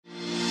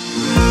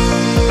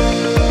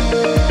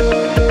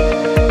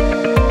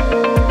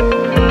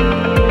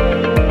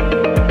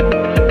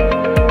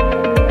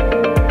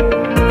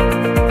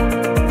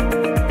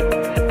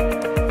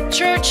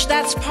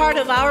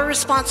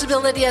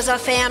responsibility as a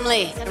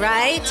family,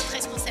 right? Notre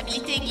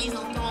responsabilité, Église,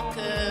 en tant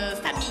que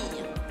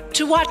famille,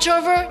 To watch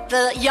over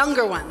the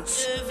younger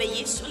ones de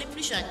veiller sur les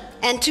plus jeunes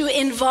and to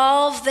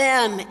involve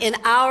them in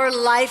our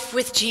life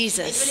with et de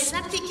Jesus. les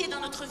impliquer dans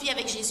notre vie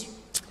avec Jésus.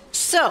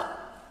 So,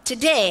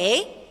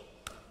 today,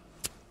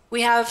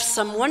 we have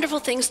some wonderful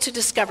things to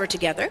discover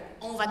together.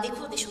 On va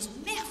découvrir des choses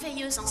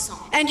merveilleuses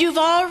ensemble. And you've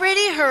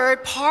already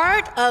heard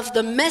part of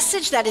the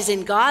message that is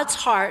in God's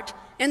heart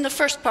in the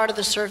first part of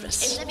the Et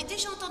service. vous avez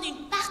déjà entendu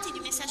une partie du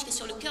message qui est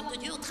sur le cœur de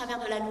Dieu au travers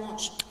de la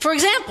louange. For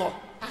example,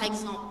 Par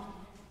exemple,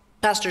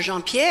 Pastor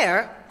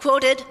Jean-Pierre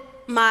quoted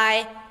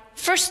my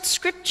first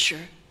scripture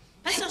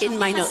Pasteur in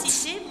my Jean-Pierre a notes.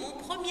 cité mon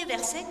premier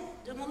verset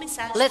de mon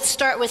message. Let's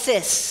start with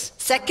this.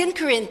 2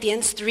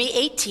 Corinthians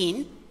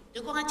 3:18.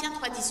 De Corinthiens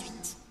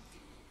 3:18.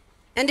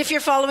 And if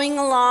you're following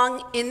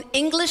along in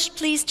English,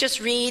 please just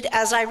read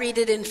as I read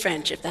it in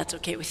French, if that's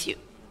okay with you.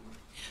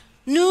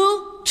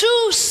 Nous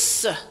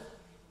tous,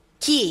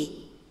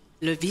 qui,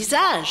 le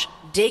visage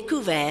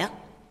découvert,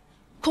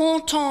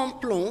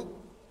 contemplons,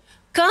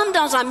 comme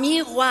dans un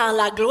miroir,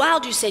 la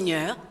gloire du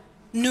Seigneur,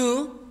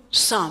 nous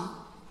sommes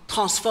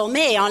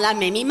transformés en la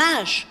même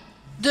image,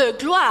 de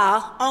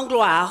gloire en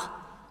gloire,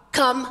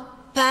 comme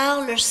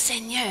par le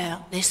Seigneur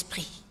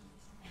l'Esprit.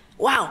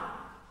 Wow!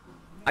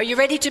 Are you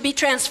ready to be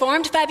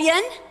transformed,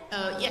 Fabienne?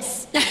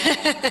 Yes.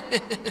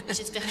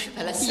 J'espère que je suis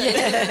pas la seule.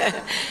 Yeah.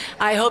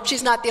 I hope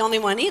she's not the only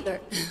one either.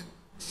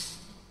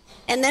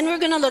 And then we're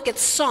going to look at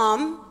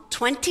Psalm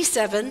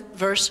 27,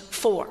 verse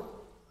 4.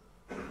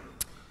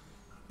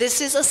 This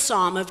is a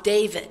psalm of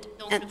David.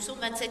 Donc le psaume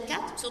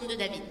 27:4, psaume de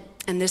David.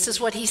 And this is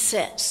what he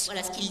says.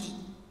 Voilà ce qu'il dit.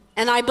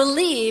 And I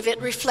believe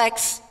it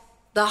reflects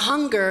the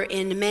hunger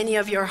in many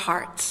of your Et je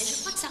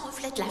hearts. crois que ça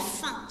reflète la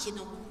faim qui est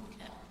dans mon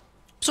cœur.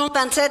 Psaume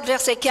 27,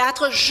 verset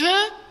 4.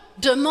 Je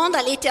demande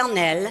à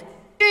l'Éternel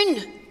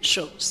une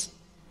chose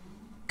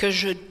que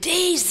je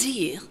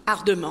désire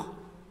ardemment.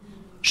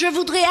 Je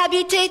voudrais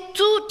habiter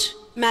toute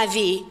ma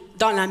vie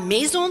dans la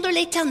maison de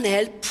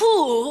l'Éternel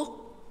pour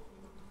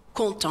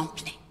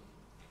contempler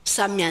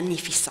sa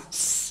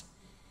magnificence,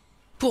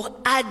 pour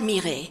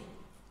admirer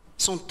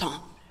son temple.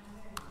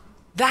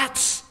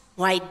 That's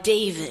why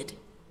David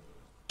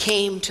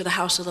came to the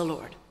house of the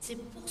Lord, C'est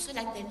pour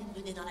cela que David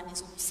venait dans la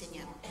maison du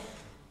Seigneur.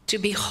 to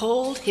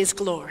behold his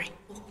glory,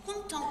 Pour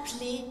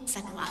contempler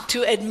sa gloire.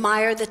 to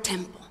admire the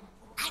temple.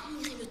 Pour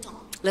admirer le temple.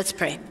 Let's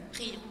pray.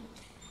 Prions.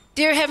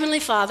 Dear Heavenly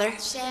Father,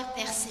 Cher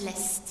Père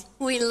Céleste,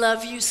 we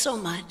love you so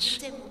nous much.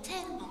 t'aimons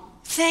tellement.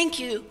 Thank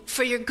you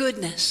for your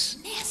goodness,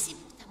 Merci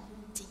pour ta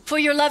bonté. for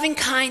your loving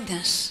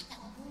kindness, Ta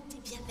bonté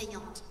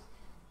bienveillante.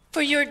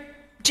 for your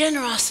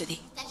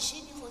generosity, Ta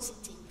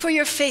générosité. for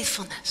your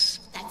faithfulness.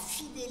 Ta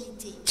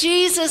fidélité.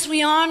 Jesus,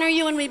 we honor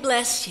you and we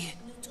bless you.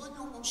 Nous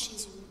t'honorons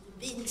Jésus.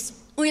 Nous te bénissons.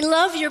 We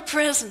love your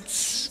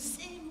presence.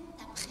 Nous aimons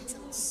ta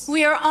présence.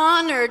 We are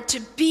honored to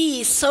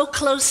be so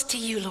close to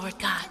you, Lord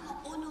God.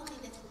 Vraiment honorés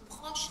d'être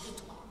proches de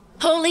toi.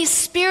 Holy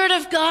Spirit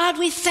of God,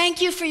 we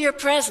thank you for your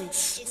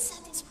presence, Et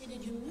Saint-Esprit de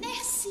Dieu,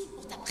 merci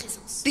pour ta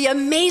présence. the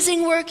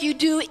amazing work you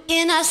do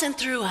in us and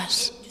through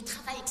us. Et du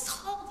travail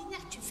extraordinaire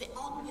que tu fais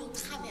en nous et au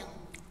travers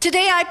nous.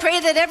 Today, I pray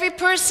that every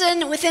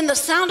person within the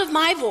sound of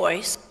my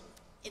voice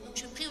Et donc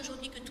je prie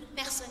aujourd'hui que toute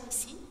personne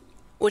ici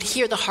would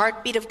hear the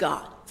heartbeat of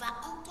God, va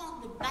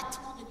entendre le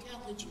battement de cœur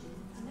de Dieu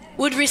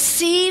would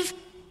receive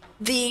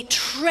the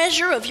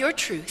treasure of your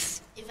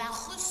truth, et va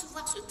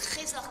recevoir ce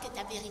trésor qu'est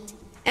ta vérité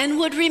and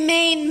would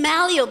remain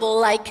malleable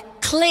like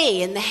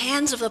clay in the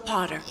hands of the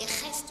potter, et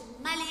reste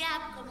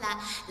malléable comme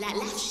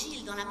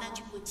l'argile dans la main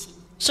du potier,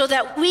 so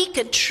that we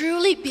could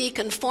truly be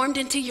conformed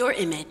into your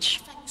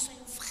image, afin que nous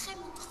soyons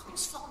vraiment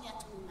transformés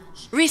à ton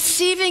image,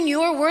 receiving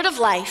your word of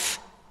life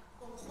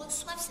qu'on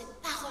reçoive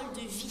cette parole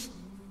de vie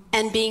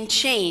and being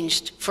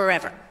changed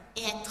forever.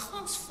 et être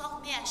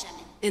transformés à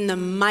jamais. In the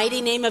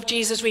mighty name of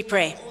Jesus, we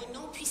pray. Au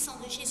nom puissant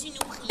de Jésus,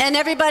 nous prions. And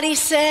everybody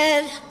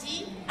said,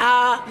 Dis,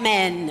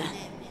 Amen.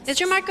 Is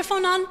your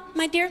microphone on,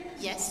 my dear?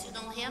 yes, you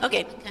don't hear me? Okay,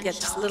 You can yeah,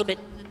 just shout. a little bit.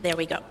 There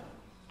we go.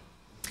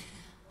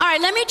 All right,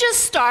 let me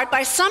just start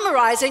by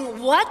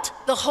summarizing what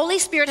the Holy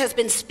Spirit has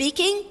been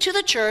speaking to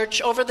the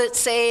church over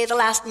the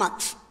last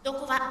month. Donc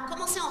on va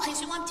commencer en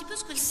résumant un petit peu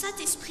ce que le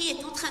Saint-Esprit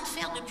est en train de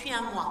faire depuis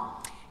un mois.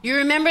 You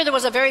remember there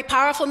was a very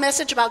powerful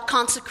message about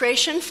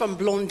consecration from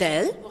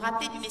Blondel. Vous vous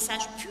rappelez du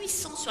message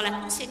puissant sur la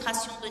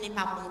consécration donné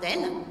par Blondel.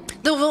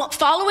 The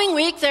following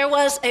week, there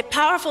was a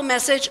powerful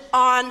message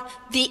on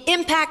the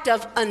impact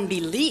of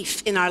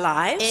unbelief in our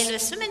Et lives la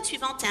semaine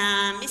suivante,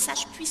 un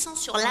message puissant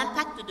sur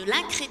l'impact de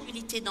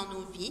l'incrédulité dans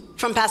nos vies,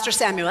 from Pastor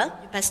Samuel.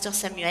 du pasteur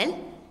Samuel.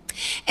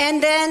 And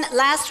then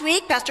last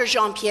week, Pastor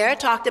Jean-Pierre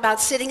talked about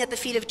sitting at the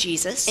feet of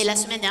Jesus. Et la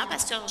semaine dernière,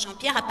 pasteur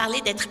Jean-Pierre a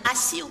parlé d'être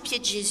assis aux pieds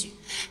de Jésus.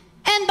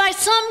 And by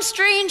some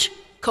strange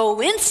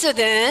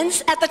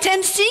coincidence, at the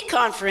 10C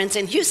conference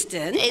in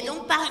Houston, Et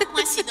donc, par une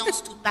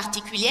coïncidence toute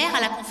particulière,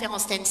 à la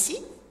conférence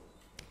Tennessee,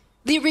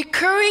 the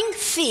recurring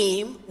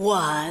theme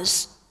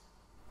was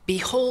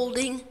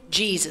beholding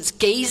Jesus,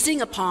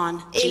 gazing upon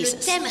et le Jesus.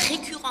 thème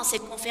récurrent de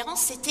cette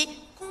conférence, c'était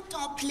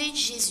contempler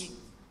Jésus.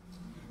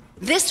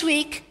 This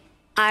week,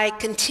 I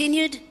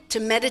continued to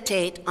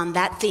meditate on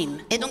that theme.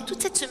 Et donc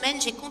toute cette semaine,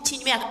 j'ai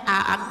continué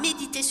à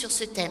méditer sur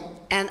ce thème.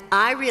 And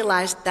I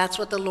realized that's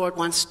what the Lord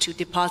wants to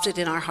deposit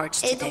in our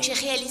hearts Et donc today.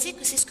 j'ai réalisé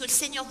que c'est ce que le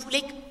Seigneur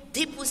voulait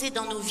déposer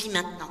dans nos vies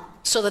maintenant.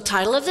 So the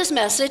title of this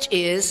message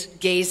is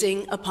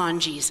Gazing Upon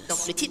Donc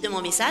Jesus. le titre de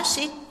mon message,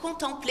 c'est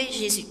Contempler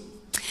Jésus.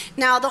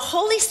 Now, the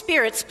Holy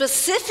Spirit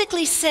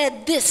specifically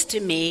said this to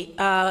me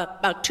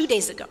about 2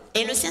 days ago.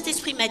 Et le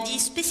Saint-Esprit m'a dit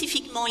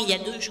spécifiquement il y a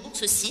 2 jours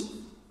ceci.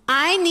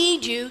 I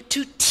need you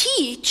to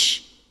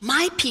teach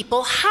my people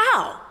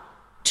how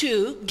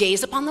to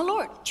gaze upon the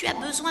Lord. Tu as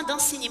besoin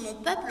d'enseigner mon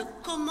peuple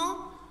comment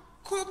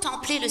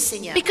contempler le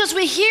Seigneur. Because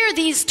we hear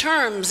these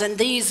terms and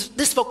this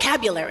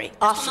vocabulary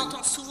On often.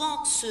 entend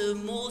souvent ce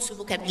mot, ce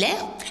vocabulaire.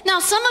 Now,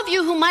 some of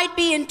you who might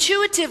be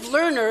intuitive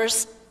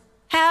learners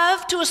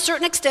have, to a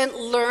certain extent,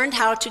 learned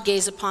how to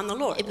gaze upon the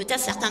Lord. Et peut-être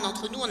certains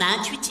d'entre nous, on a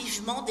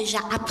intuitivement déjà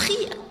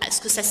appris à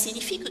ce que ça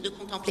signifie que de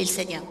contempler le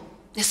Seigneur.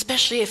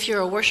 Especially if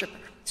you're a worshiper.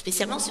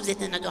 Spécialement si vous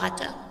êtes un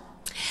adorateur.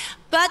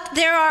 But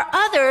there are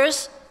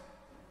others,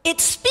 it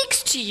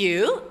speaks to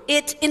you,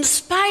 it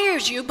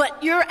inspires you, but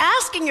you're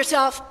asking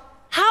yourself,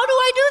 how do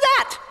I do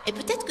that? Et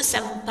peut-être que ça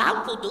vous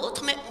parle pour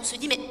d'autres, mais on se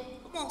dit, mais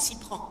comment on s'y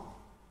prend?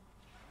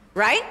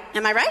 Right?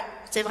 Am I right?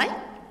 C'est vrai?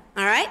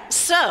 All right.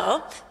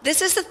 So,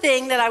 this is the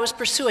thing that I was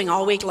pursuing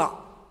all week long.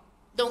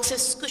 Donc c'est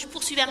ce que je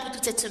poursuivais un peu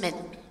toute cette semaine.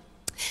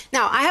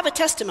 Now, I have a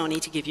testimony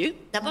to give you.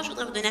 D'abord, je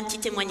voudrais vous donner un petit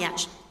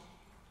témoignage.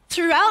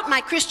 Throughout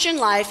my Christian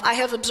life, I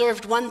have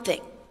observed one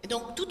thing. Et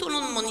donc tout au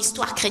long de mon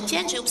histoire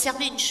chrétienne, j'ai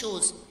observé une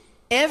chose.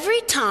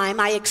 Every time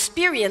I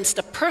experienced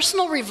a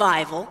personal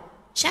revival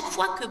Chaque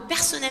fois que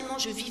personnellement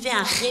je vivais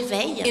un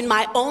réveil in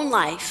my own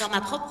life, dans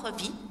ma propre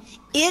vie,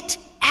 it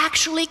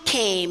actually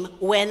came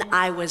when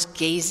I was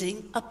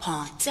gazing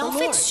upon c'est the en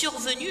fait Lord.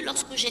 survenu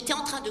lorsque j'étais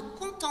en train de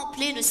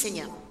contempler le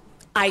Seigneur.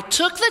 I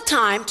took the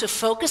time to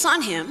focus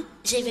on Him,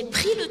 J'avais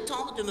pris le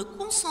temps de me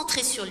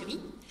concentrer sur lui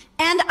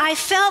and I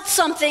felt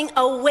something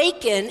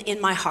awaken in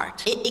my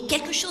heart. et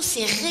quelque chose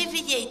s'est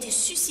réveillé, a été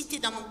suscité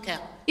dans mon cœur.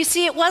 You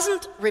see, it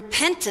wasn't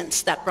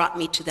repentance that brought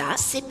me to that,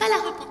 C'est pas la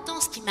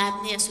repentance qui m'a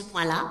amené à ce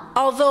point-là,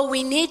 although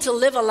we need to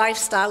live a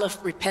lifestyle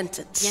of bien que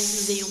repentance.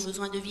 nous ayons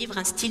besoin de vivre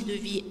un style de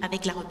vie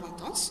avec la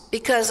repentance.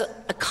 Because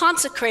a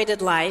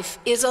consecrated life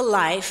is a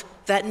life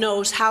that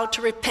knows how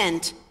to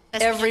repent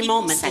Parce every que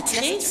moment.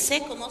 sacré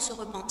sait comment se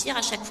repentir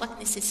à chaque fois que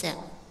nécessaire.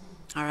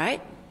 All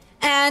right?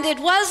 And it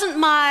wasn't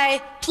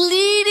my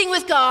pleading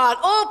with God,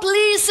 oh,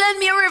 please send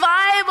me a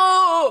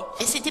revival.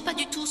 Et c'était pas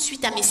du tout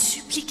suite à mes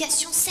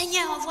supplications,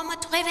 Seigneur, envoie-moi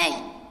ton réveil.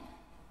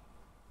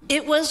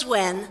 It was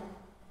when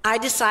I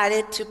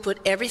decided to put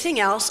everything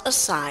else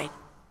aside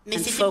Mais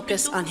and c'était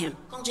focus plutôt on Him.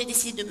 quand j'ai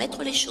décidé de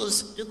mettre les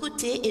choses de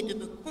côté et de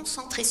me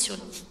concentrer sur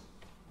lui.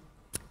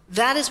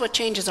 That is what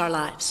changes our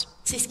lives.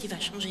 C'est ce qui va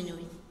changer nos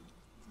vies.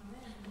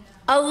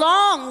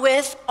 Along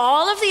with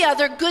all of the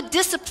other good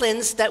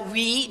disciplines that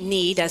we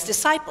need as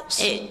disciples.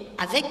 Et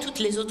avec toutes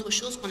les autres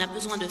choses qu'on a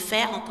besoin de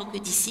faire en tant que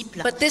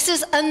disciples. But this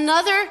is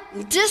another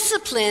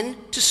discipline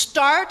to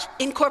start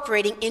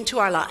incorporating into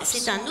our lives.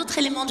 C'est un autre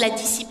élément de la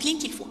discipline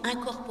qu'il faut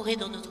incorporer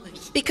dans notre vie.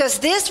 Because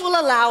this will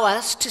allow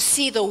us to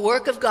see the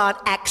work of God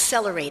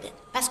accelerated.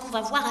 Parce qu'on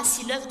va voir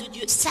ainsi l'œuvre de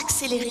Dieu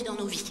s'accélérer dans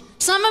nos vies.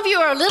 Some of you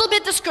are a little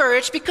bit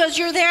discouraged because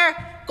you're there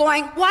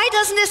going, why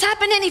doesn't this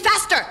happen any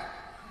faster?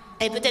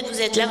 Et peut-être vous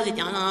êtes là, vous êtes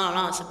dit,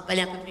 non, ça peut pas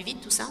aller un peu plus vite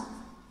tout ça.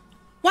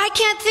 Why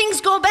can't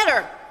things go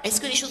better?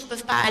 Est-ce que les choses ne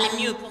peuvent pas aller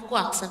mieux?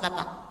 Pourquoi ça ne va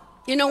pas?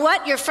 You know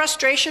what? Your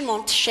frustration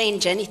won't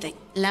change anything.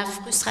 La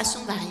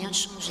frustration ne va rien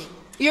changer.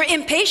 Your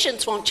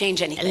impatience won't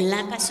change anything.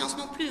 L'impatience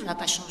non plus ne va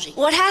pas changer.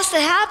 What has to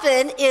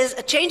happen is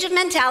a change of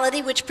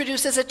mentality which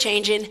produces a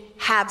change in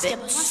Ce qu'il y a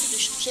besoin, habits. c'est de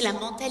changer la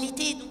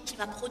mentalité, donc qui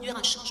va produire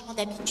un changement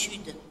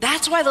d'habitude.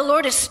 That's why the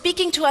Lord is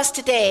speaking to us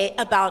today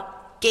about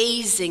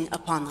gazing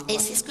upon the Et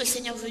Lord. c'est ce que le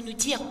Seigneur veut nous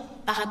dire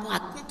par rapport à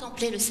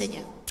contempler le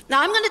Seigneur. Now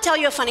I'm going to tell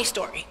you a funny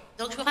story.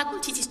 Donc je vous raconte une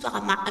petite histoire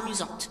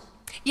amusante.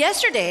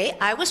 Yesterday,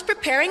 I was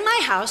preparing my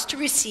house to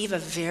receive a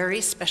very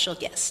special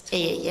guest.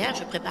 Et hier,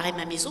 je préparais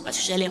ma maison parce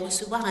que j'allais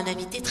recevoir un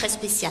invité très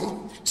spécial.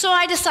 So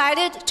I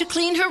decided to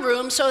clean her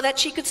room so that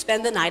she could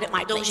spend the night at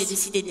my Donc j'ai place.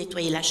 décidé de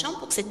nettoyer la chambre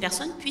pour que cette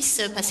personne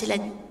puisse passer la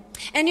nuit.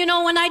 And you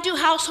know, when I do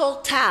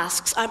household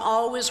tasks, I'm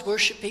always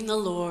worshiping the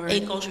Lord.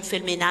 Et quand je fais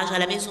le ménage à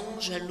la maison,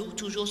 je loue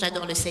toujours,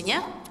 j'adore le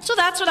Seigneur. So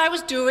that's what I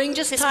was doing,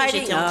 just C'est ce que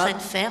tidying j'étais en train up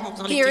de faire en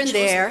faisant les here and petites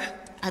choses there.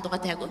 à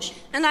droite et à gauche.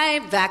 And I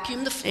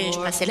vacuumed the Et je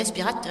floor, passais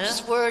l'aspirateur,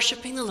 just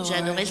worshiping the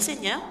j'adorais Lord. le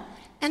Seigneur.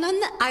 And then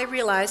I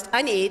realized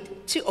I need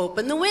to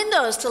open the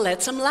windows to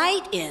let some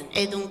light in.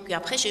 Et donc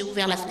après, j'ai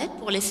ouvert la fenêtre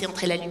pour laisser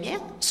entrer la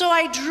lumière. So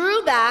I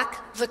drew back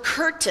the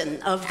curtain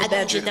of the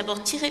Donc j'ai bedroom.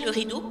 d'abord tiré le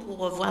rideau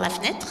pour voir la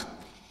fenêtre.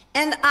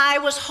 And I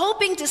was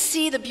hoping to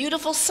see the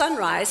beautiful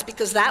sunrise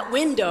because that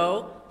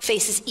window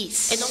faces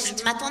Et donc east.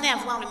 je m'attendais à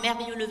voir le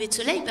merveilleux lever de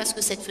soleil parce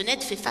que cette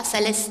fenêtre fait face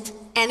à l'est.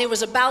 And it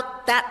was about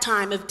that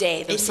time of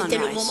day, Et the c'était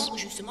le sunrise. moment où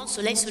justement le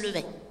soleil se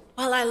levait.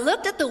 Well, I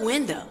looked at the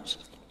windows.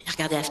 J'ai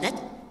regardé la fenêtre,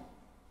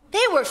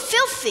 They were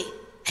filthy.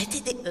 elle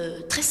était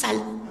très sale.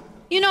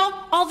 You know,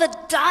 all the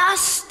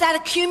dust that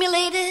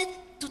accumulated.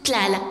 toute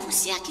la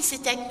poussière qui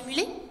s'était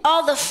accumulée,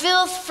 all the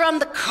filth from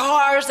the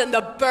cars and the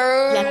la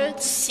birds,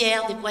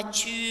 poussière des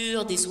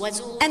voitures, des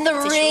oiseaux, and the ces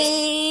choses,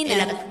 rain, et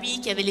la and pluie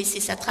qui avait laissé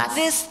sa trace.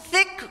 this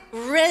thick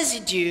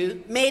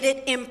residue made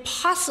it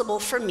impossible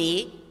for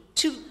me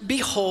to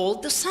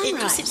behold the Et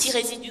tous ces petits sunrise.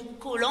 résidus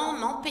collants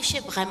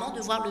m'empêchaient vraiment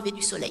de voir le lever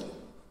du soleil.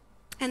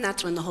 And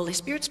that's when the Holy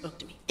Spirit spoke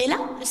to me. Et là,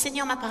 le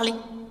Seigneur m'a parlé.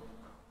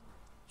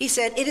 He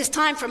said, "It is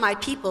time for my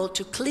people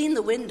to clean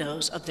the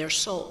windows of their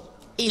soul,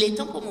 Et il est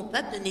temps pour mon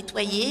peuple de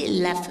nettoyer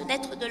la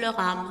fenêtre de leur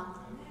âme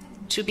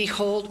to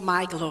behold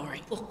my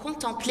glory, pour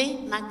contempler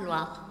ma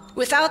gloire,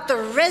 without the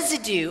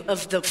residue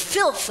of the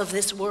filth of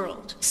this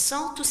world."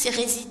 sans tous ces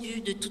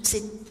résidus de toute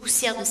cette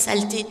poussière de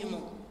saleté du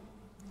monde.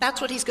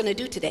 That's what he's going to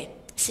do today.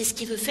 C'est ce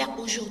qu'il veut faire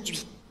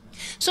aujourd'hui.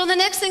 So the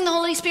next thing the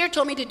Holy Spirit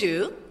told me to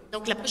do,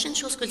 Donc la prochaine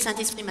chose que le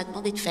Saint-Esprit m'a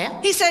demandé de faire,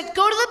 he said,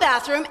 go to the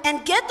bathroom and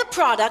get the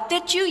product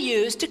that you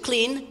use to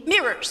clean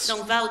mirrors.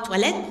 donc va aux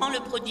toilettes, prends le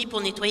produit pour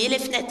nettoyer les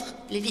fenêtres,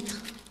 les vitres,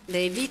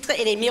 Les vitres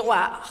et les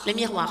miroirs. les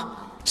miroirs.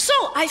 So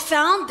I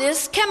found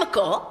this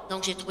chemical,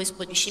 Donc j'ai trouvé ce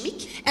produit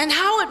chimique. and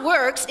how it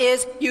works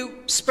is you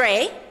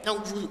spray, Donc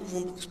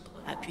vous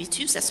appuyez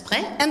dessus, ça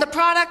spray. and the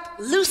product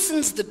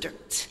loosens the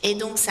dirt, Et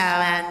donc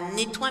ça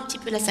nettoie un petit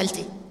peu la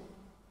saleté.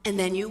 and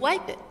then you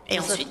wipe it. Et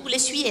ensuite vous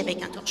l'essuyez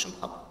avec un torchon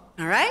propre.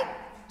 All right?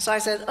 So I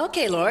said,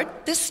 okay, Lord,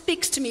 this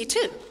speaks to me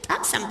too. Ah,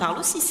 ça me parle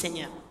aussi,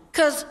 Seigneur.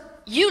 Because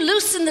you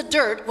loosen the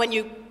dirt when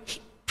you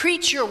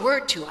preach your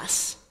word to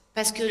us.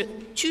 Parce que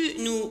tu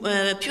nous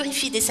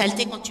purifies des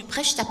saletés quand tu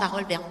prêches ta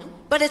parole vers nous.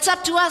 But it's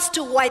up to us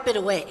to wipe it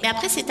away. Mais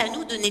après, c'est à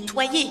nous de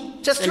nettoyer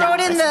To cela, throw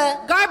it in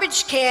the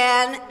garbage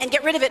can and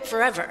get rid of it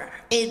forever.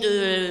 et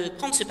de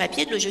prendre ce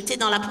papier, de le jeter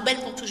dans la poubelle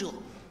pour toujours.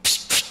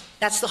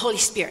 That's the Holy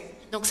Spirit.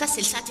 Donc ça,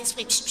 c'est le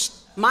Saint-Esprit. Psh, psh.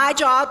 My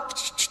job.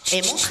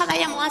 Et mon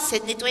travail à moi, c'est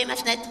de nettoyer ma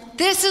fenêtre.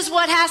 This is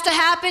what has to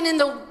happen in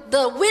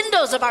the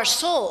windows of our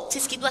soul. C'est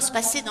ce qui doit se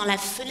passer dans la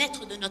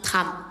fenêtre de notre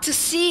âme. To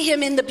see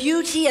him in the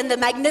beauty and the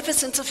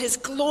magnificence of his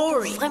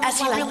glory Vraiment as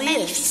he voir la really is.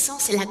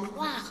 magnificence et la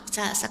gloire,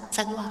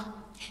 sa gloire.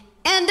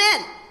 And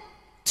then,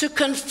 to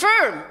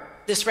confirm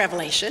this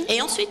revelation,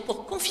 Et ensuite,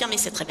 pour confirmer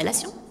cette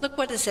révélation, look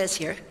what it says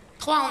here.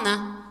 3 en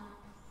 1.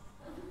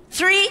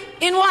 3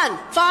 in 1.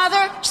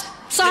 Father,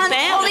 Son, Le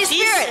Père, Holy le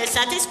Fils et Spirit. le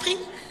Saint-Esprit.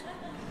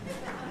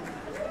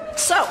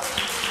 So,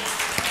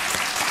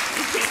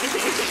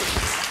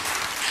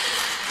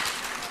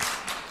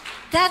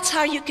 that's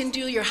how you can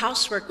do your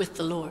housework with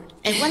the Lord.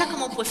 Et voilà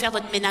comment vous pouvez faire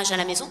votre ménage à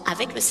la maison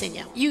avec le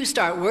Seigneur. You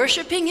start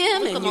worshiping him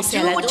Vous and you commencez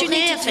à do what you l'adorer,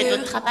 need faites to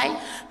votre do, travail,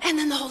 and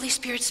then the Holy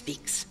Spirit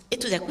speaks. et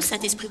tout d'un coup, le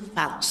Saint-Esprit vous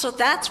parle. So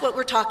that's what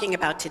we're talking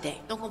about today.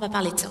 Donc on va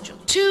parler de ça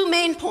aujourd'hui. 2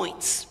 main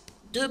points.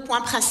 2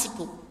 points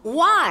principaux.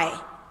 Why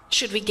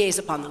should we gaze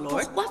upon the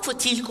Lord, Pourquoi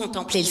faut-il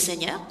contempler le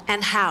Seigneur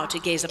and how to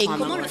gaze et upon the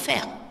comment le Lord?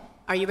 faire?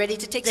 Are you ready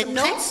to take Vous some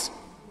êtes prêts? notes?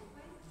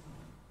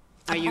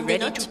 Are you prendre des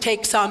ready to notes?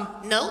 take some?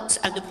 Notes,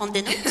 de prendre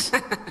des notes.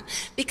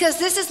 Because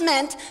this is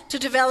meant to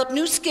develop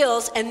new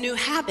skills and new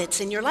habits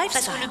in your Parce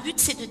que le lifestyle. but,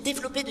 c'est de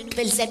développer de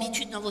nouvelles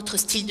habitudes dans votre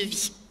style de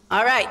vie.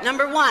 All right,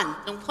 number 1,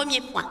 Donc premier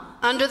point.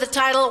 under the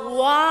title,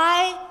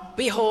 Why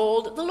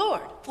Behold the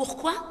Lord?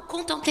 Pourquoi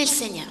contempler le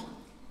Seigneur?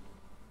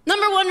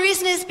 Number 1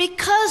 reason is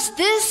because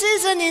this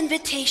is an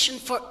invitation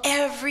for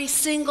every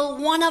single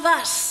one of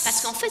Parce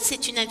us. qu'en fait,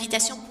 c'est une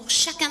invitation pour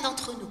chacun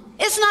d'entre nous.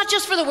 It's not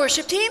just for the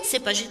worship team. C'est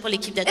pas juste pour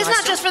l'équipe It's not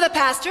d'adoration. just for the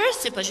pastors.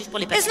 C'est pas juste pour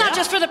les It's not pasteurs.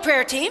 just for the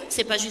prayer team.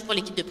 C'est pas juste pour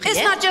l'équipe de It's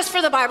prière. not just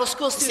for the Bible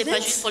school C'est pas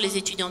juste students. pour les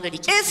étudiants de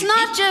l'équipe. It's biblique.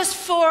 not just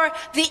for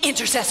the C'est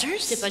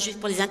intercessors. pas juste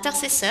pour les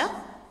intercesseurs.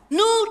 Nous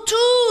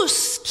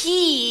tous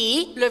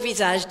qui, le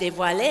visage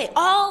dévoilé,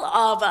 all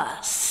of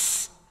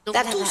us, Donc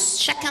that tous,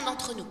 chacun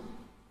d'entre nous,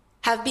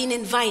 have been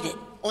invited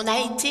on a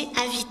été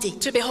invités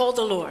to behold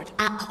the Lord.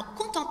 à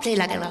contempler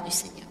la gloire du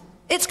Seigneur.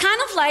 It's kind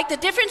of like the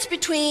difference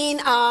between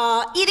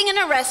eating in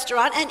a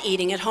restaurant and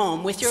eating at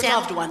home with your C'est un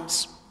loved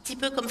ones. petit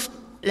peu comme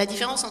la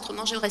différence entre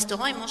manger au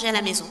restaurant et manger à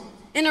la maison.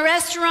 In a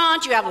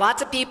restaurant, you have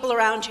lots of people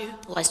around you,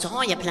 Au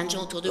restaurant, il y a plein de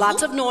gens autour de lots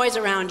vous, of noise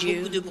around beaucoup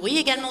you. de bruit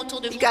également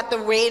autour de vous. You've got the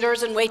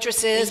waiters and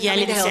waitresses Il y a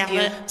coming les to help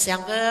you.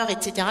 serveurs,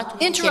 etc. Tout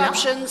le monde qui est là.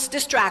 Interruptions,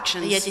 distractions.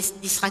 Il y a des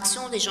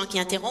distractions, des gens qui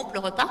interrompent le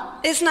repas.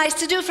 It's nice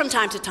to do from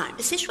time to time.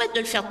 Et c'est chouette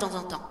de le faire de temps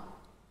en temps.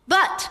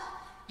 But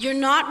you're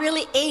not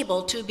really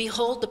able to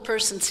behold the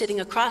person sitting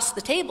across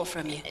the table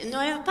from you. Vous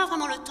n'avez pas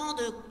vraiment le temps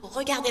de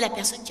regarder la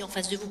personne qui est en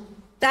face de vous.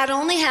 That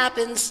only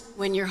happens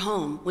when you're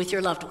home with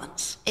your loved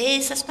ones. Et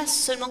ça se passe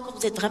seulement quand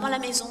vous êtes vraiment à la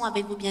maison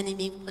avec vos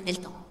bien-aimés, vous prenez le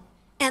temps.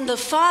 And the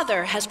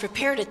Father has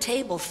prepared a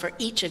table for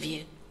each of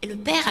you. Et le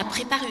Père a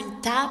préparé une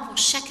table pour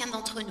chacun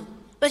d'entre nous.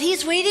 But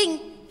He's waiting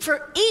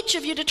for each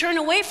of you to turn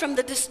away from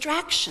the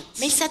distractions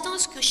Mais il s'attend à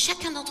ce que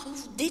chacun d'entre vous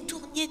vous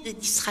détourniez des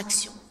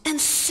distractions and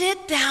sit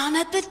down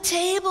at the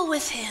table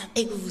with Him,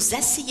 et que vous vous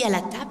asseyez à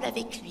la table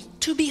avec lui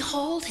to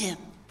behold Him,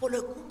 pour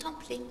le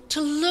contempler,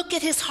 to look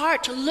at His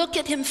heart, to look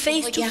at Him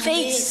face to regarder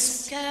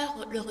face, son cœur,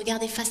 le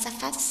regarder face à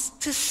face,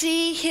 to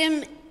see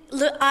Him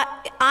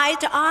eye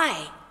to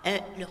eye.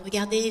 le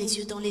regarder les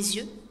yeux dans les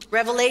yeux.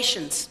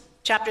 Revelations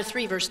chapter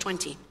 3, verse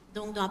 20.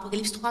 Donc dans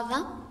Apocalypse 3,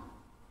 20,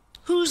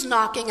 Who's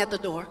knocking at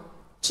the door?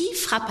 Qui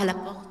frappe à la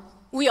porte?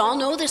 We all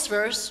know this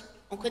verse.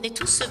 On connaît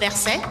tous ce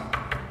verset.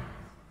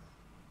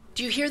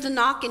 Do you hear the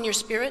knock in your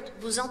spirit?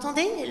 Vous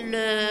entendez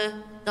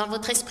dans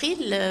votre esprit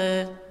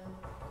le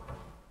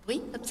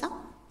bruit comme ça?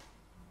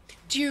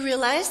 Do you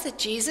realize that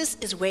Jesus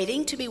is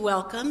waiting to be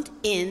welcomed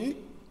in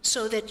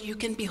so that you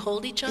can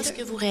behold each Est-ce other?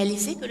 que vous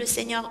réalisez que le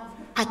Seigneur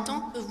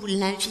attend que vous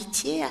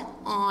l'invitiez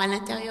à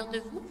l'intérieur de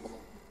vous pour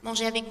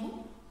manger avec vous?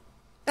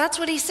 That's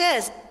what he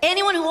says.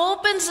 Anyone who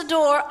opens the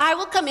door, I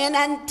will come in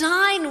and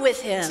dine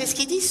with him. C'est ce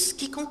qu'il dit.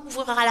 Quiconque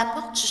ouvrira la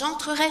porte,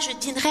 j'entrerai, je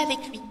dînerai avec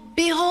lui.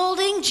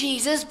 Beholding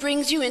Jesus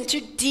brings you into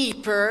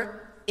deeper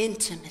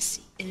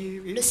intimacy.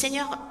 Le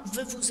Seigneur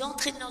veut vous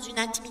entrer dans une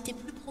intimité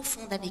plus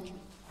profonde avec lui.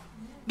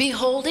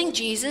 Beholding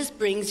Jesus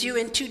brings you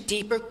into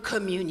deeper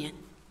communion.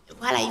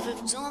 Voilà, il veut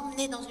vous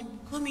emmener dans une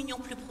communion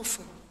plus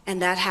profonde. And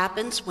that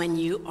happens when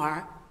you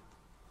are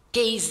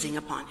gazing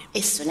upon him.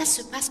 Et cela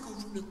se passe quand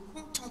vous le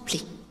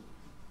contemplez.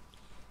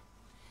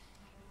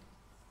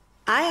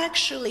 I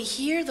actually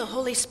hear the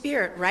Holy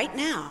Spirit right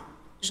now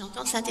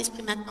J'entends le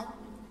Saint-Esprit maintenant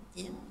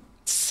dire,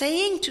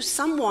 saying to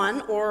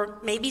someone or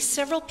maybe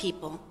several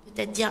people,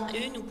 peut-être dire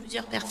une ou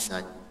plusieurs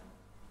personnes,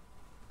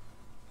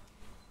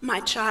 my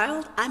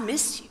child, I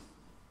miss you.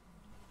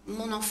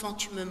 mon enfant,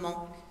 tu me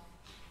manques.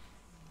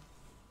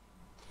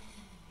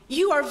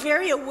 You are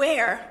very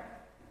aware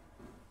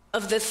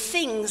of the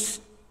things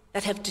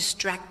that have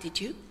distracted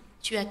you.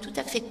 Tu as tout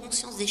à fait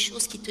conscience des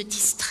choses qui te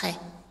distraient.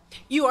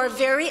 You are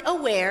very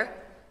aware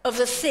of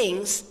the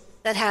things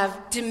that have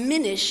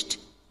diminished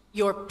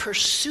your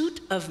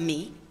pursuit of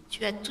me.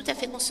 Tu as tout à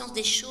fait conscience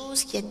des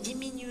choses qui a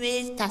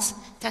diminué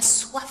ta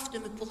soif de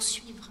me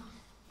poursuivre.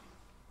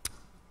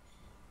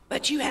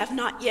 But you have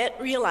not yet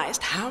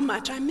realized how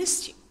much I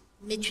missed you.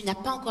 Mais tu n'as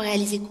pas encore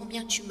réalisé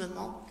combien tu me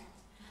manques.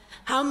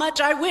 How much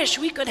I wish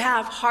we could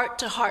have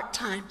heart-to-heart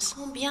times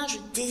Combien je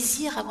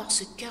désire avoir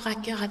ce cœur à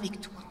cœur avec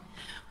toi.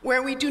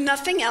 where we do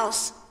nothing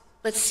else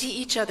but see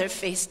each other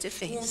face to Où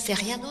on ne face. fait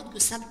rien d'autre que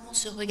simplement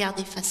se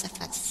regarder face à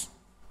face.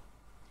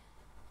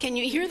 Can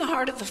you hear the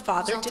heart of the Vous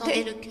Father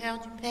entendez le today? cœur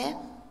du Père?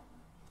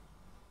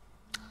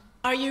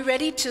 Are you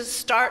ready to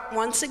start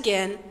once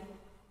again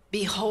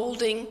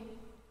beholding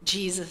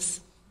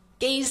Jesus,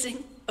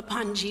 gazing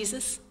upon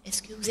Jesus,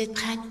 Est-ce que vous êtes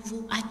prêts à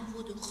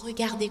nouveau de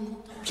regarder,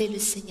 contempler le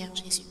Seigneur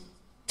Jésus,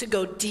 to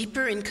go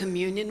deeper in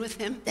communion with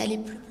him, d'aller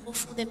plus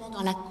profondément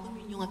dans la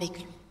communion avec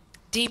lui,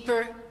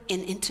 deeper in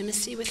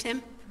intimacy with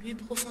him? plus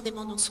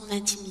profondément dans son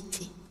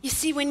intimité? You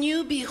see, when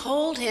you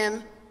behold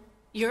him,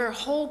 your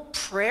whole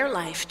prayer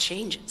life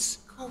changes.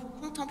 Quand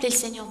vous contemplez le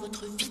Seigneur,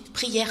 votre vie de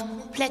prière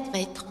complète va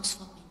être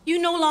transformée. You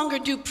no longer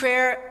do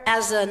prayer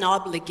as an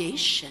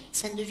obligation.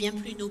 Ça ne devient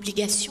plus une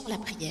obligation, la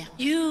prière.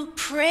 You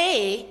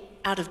pray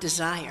out of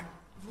desire.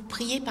 Vous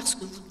priez parce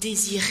que vous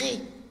désirez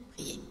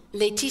prier.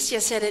 Laetitia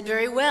said it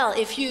very well.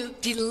 If you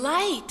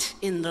delight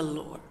in the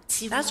Lord,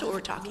 Si that's what we're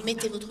vous talking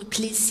mettez about. votre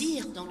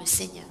plaisir dans le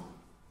Seigneur,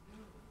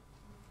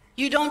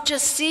 You don't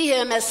just see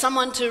him as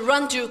someone to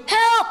run to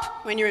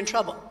help when you're in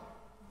trouble.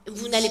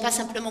 vous n'allez pas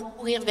simplement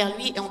courir vers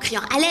lui en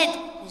criant « à l'aide !»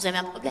 vous avez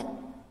un problème.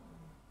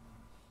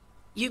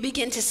 You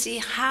begin to see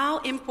how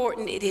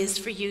important it is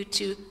for you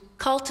to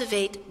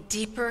cultivate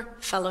deeper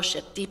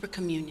fellowship, deeper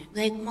communion. Vous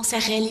allez commencer à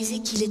réaliser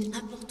qu'il est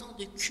important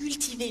de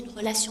cultiver une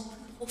relation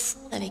plus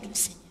profonde avec le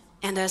Seigneur.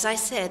 And as I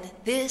said,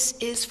 this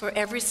is for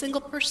every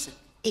single person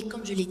Et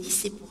comme je l'ai dit,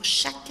 c'est pour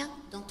chacun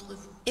d'entre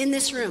vous, in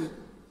this room,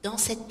 dans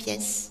cette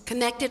pièce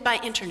connected by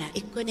internet.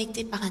 et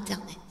connecté par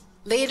Internet.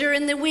 Later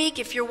in the week,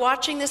 if you're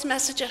watching this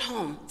message at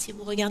home, Si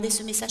vous regardez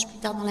ce message plus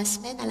tard dans la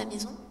semaine à la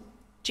maison,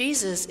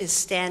 Jesus is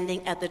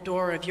standing at the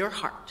door of your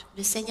heart.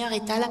 le Seigneur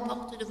est à la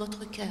porte de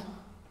votre cœur.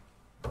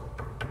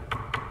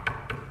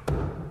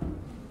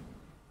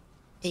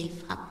 Et il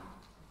frappe.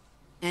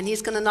 And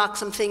he's going to knock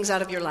some things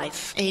out of your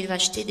life, Et il va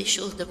jeter des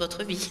choses de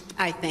votre vie.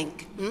 I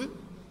think.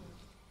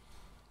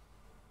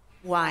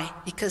 Why?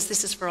 Because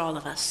this is for all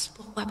of us.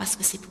 Pourquoi? Parce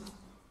que c'est pour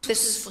This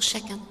tous, is, pour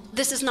chacun d'entre nous.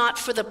 this is not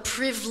for the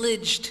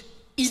privileged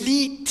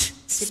elite,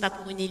 C'est pas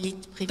pour une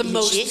élite the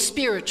most privilégiée,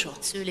 spiritual.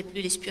 ceux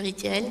les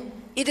spirituels.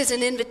 It is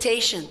an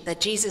invitation that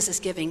Jesus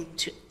is giving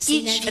to C'est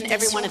une each and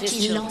every one invitation of his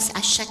qu'il children. lance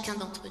à chacun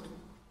d'entre nous.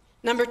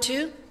 Number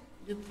 2,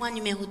 Le point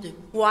numéro 2.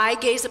 why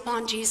gaze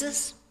upon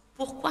Jesus?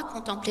 Pourquoi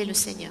contempler le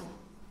Seigneur?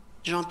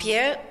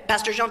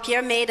 Pastor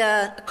Jean-Pierre made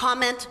a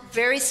comment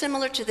very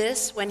similar to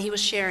this when he was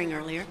sharing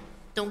earlier.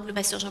 Donc le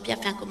pasteur Jean-Pierre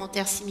fait un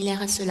commentaire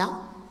similaire à cela.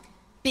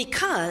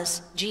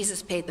 Because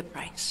Jesus paid the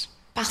price.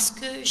 Parce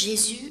que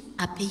Jésus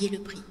a payé le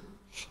prix.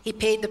 He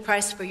paid the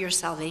price for your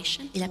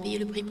salvation, Il a payé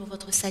le prix pour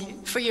votre salut,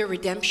 for your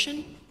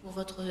redemption, pour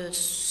votre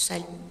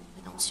salut,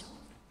 rédemption,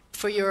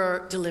 for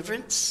your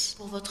deliverance,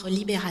 pour votre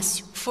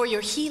libération for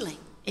your healing.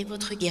 et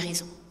votre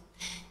guérison.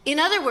 In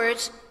other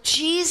words,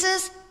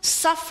 Jesus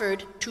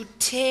suffered to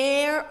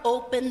tear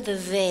open the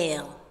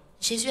veil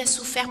Jésus a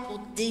souffert pour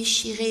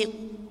déchirer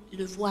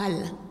le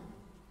voile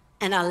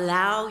and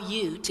allow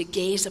you to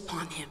gaze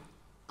upon him.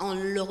 en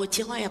le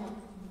retirant et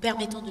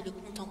permettant de le The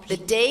contempler.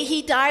 day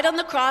he died on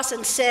the cross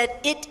and said,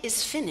 "It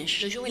is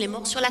finished." Le jour où il est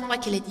mort sur la croix,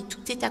 qu'il a dit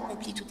tout est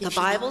accompli, tout est The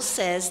fini. Bible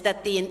says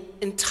that the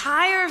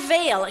entire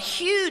veil, a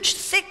huge,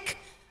 thick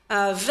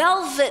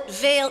velvet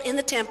veil in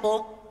the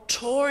temple,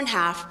 tore in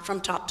half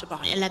from top to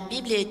bottom. La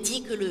Bible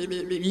dit que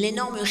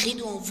l'énorme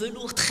rideau en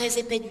velours très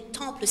épais du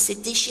temple s'est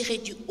déchiré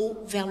du haut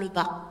vers le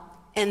bas.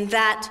 And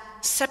that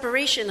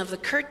separation of the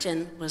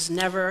curtain was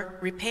never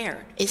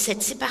repaired. Et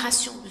cette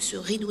séparation de ce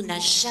rideau n'a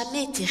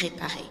jamais été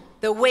réparée.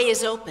 The way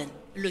is open.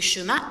 Le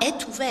chemin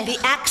est ouvert. The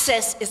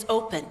access is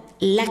open.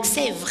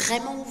 L'accès est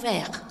vraiment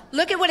ouvert.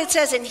 Look at what it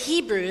says in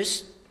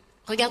Hebrews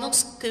Regardons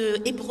ce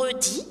que Hébreux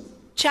dit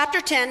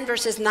chapter 10,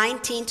 verses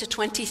 19 to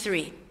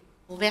 23.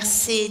 au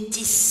verset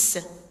 10,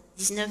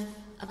 19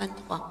 à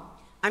 23.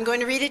 I'm going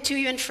to read it to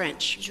you in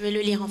French. Je vais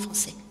le lire en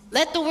français.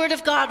 Let the word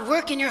of God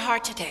work in your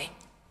heart today.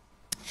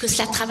 Que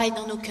cela travaille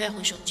dans nos cœurs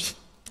aujourd'hui.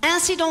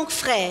 Ainsi donc,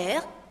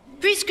 frères,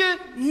 puisque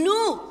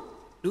nous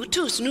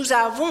tous, nous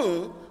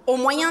avons, au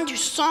moyen du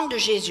sang de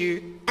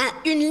Jésus,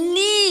 une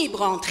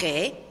libre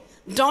entrée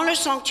dans le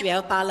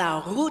sanctuaire par la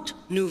route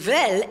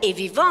nouvelle et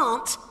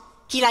vivante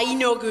qu'il a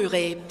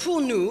inaugurée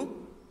pour nous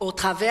au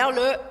travers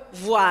le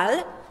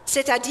voile,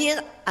 c'est-à-dire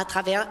à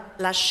travers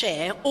la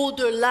chair,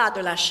 au-delà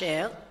de la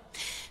chair,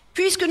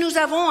 puisque nous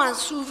avons un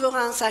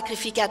souverain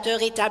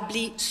sacrificateur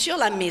établi sur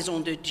la maison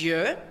de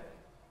Dieu.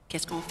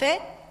 Qu'est-ce qu'on fait?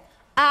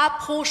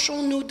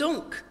 Approchons-nous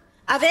donc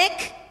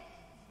avec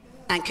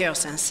un cœur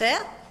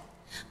sincère,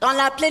 dans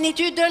la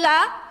plénitude de la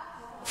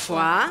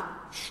foi,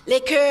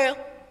 les cœurs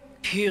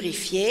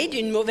purifiés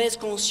d'une mauvaise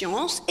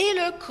conscience et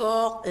le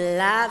corps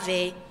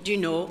lavé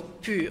d'une eau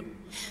pure.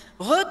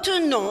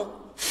 Retenons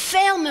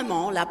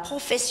fermement la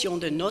profession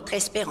de notre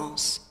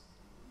espérance,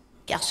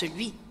 car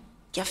celui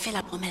qui a fait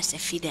la promesse est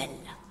fidèle.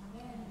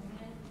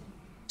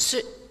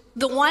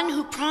 The one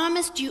who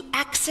promised you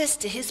access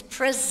to his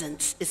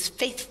presence is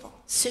faithful.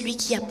 Celui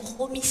qui a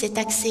promis cet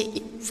accès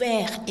est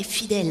ouvert et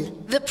fidèle.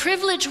 The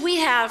privilege we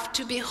have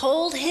to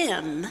behold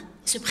him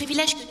Ce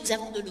privilège que nous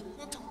avons de le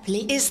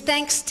contempler, is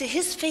thanks to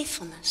his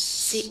faithfulness.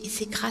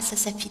 c'est grâce à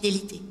sa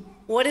fidélité.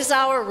 What is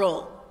our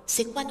role?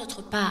 C'est quoi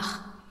notre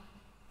part?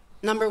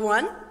 Number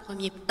one,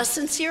 Premier point. a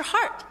sincere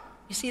heart.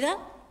 You see that?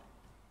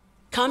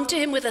 Come to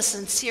him with a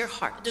sincere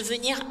heart. De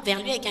venir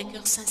vers lui avec un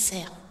cœur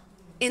sincère,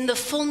 In the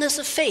fullness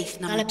of faith,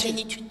 dans number la two.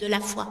 plénitude de la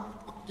foi.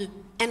 Deux.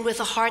 And with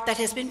a heart that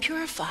has been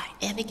purified.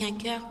 Et avec un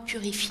cœur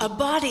purifié, A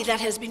body that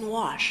has been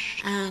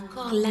washed. un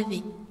corps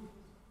lavé.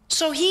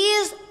 So he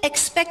is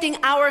expecting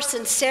our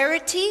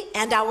sincerity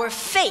and our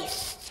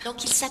faith.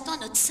 Donc il s'attend à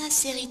notre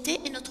sincérité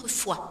et notre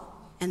foi.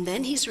 And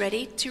then he's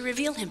ready to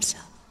reveal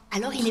himself.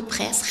 Alors il est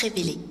prêt à se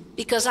révéler.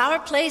 Because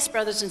our place,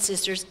 brothers and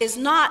sisters, is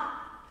not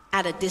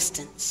at a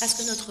distance. Parce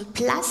que notre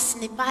place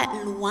n'est pas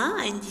loin,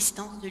 à une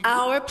distance de lui.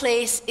 Our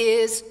place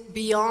is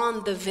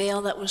beyond the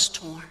veil that was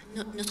torn.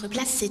 Notre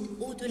place, c'est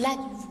au-delà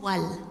du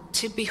voile.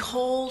 To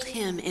behold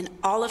him in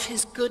all of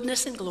his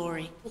goodness and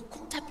glory. Pour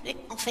contempler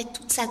en fait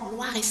toute sa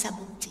gloire et sa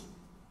bonté.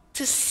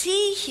 To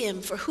see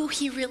him for who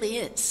he really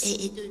is.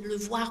 Et de le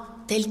voir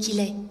tel qu'il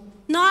est.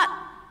 Not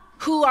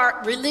who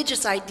our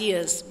religious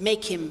ideas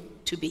make him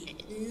to be.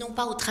 Non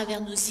pas au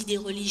travers de nos idées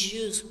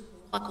religieuses,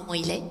 on croit comment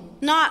il est.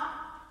 Not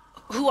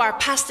who our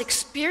past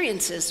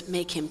experiences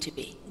make him to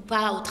be. Ou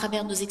pas au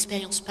travers de nos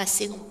expériences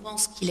passées, on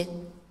pense qu'il est.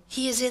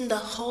 He is in the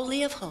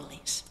Holy of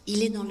Holies.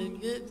 Il est dans le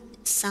lieu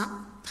saint,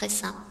 très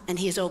saint. And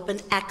he has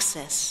opened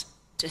access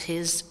to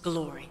his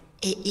glory.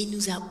 Et il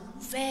nous a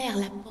ouvert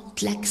la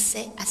porte,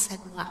 l'accès à sa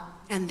gloire.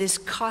 And this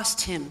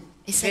cost him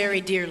Et ça,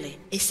 very dearly.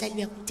 et ça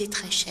lui a coûté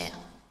très cher.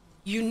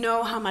 You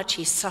know how much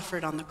he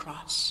suffered on the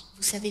cross.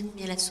 Vous savez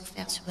combien il a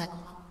souffert sur la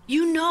croix.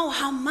 You know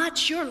how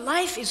much your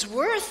life is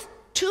worth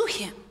to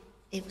him.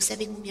 Et vous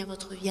savez combien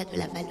votre vie a de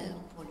la valeur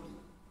pour lui.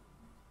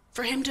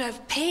 For him to have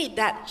paid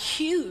that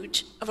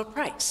huge of a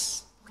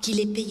price. Pour qu'il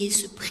ait payé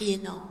ce prix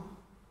énorme.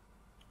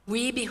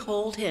 We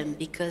behold him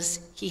because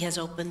he has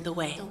opened the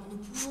way. Donc nous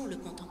pouvons le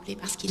contempler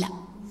parce qu'il a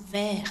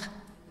ouvert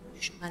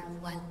le chemin, le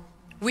voile.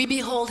 We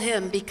behold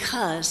him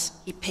because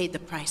he paid the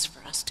price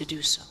for us to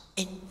do so.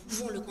 Et nous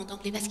pouvons le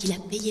contempler parce qu'il a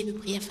payé le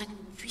prix afin que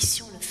nous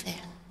puissions le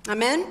faire.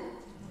 Amen?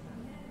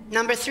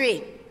 Number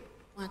 3.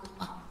 Point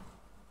 3.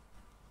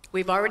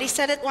 We've already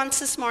said it once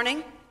this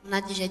morning. On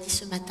a déjà dit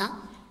ce matin.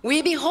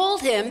 We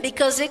behold him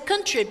because it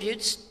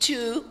contributes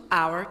to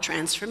our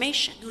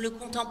transformation. Nous le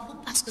contemplons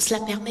parce que cela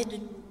permet de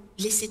nous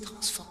laisser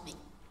transformer.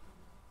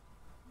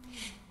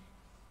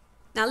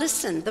 Now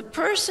listen, the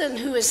person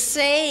who is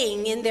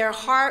saying in their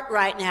heart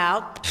right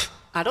now,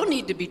 I don't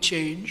need to be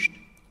changed.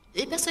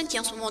 Les personnes qui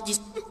en ce moment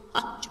disent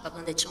ah, je n'ai pas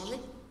besoin d'être changé.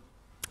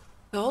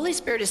 The Holy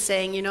Spirit is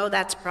saying, you know,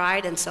 that's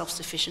pride and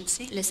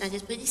self-sufficiency. Le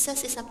Saint-Esprit dit ça,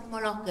 c'est simplement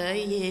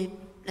l'orgueil et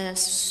la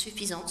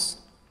suffisance.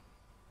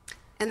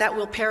 And that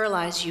will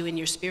paralyze you in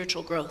your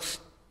spiritual growth.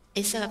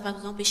 Et ça ne va pas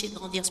vous empêcher de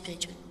grandir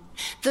spirituellement.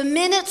 The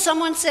minute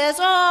someone says,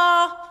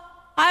 oh,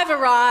 I've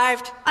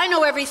arrived, I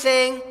know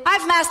everything,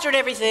 I've mastered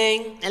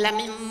everything,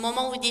 Au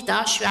moment où vous dites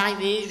ah, je suis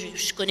arrivé,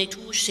 je connais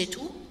tout, je sais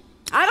tout,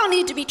 I don't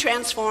need to be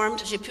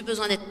transformed, j'ai plus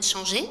besoin d'être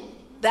changé,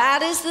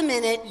 that is the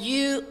minute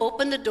you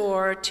open the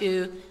door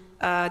to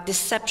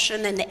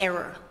deception and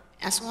error.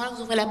 À ce moment-là,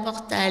 vous ouvrez la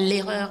porte à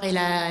l'erreur et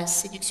la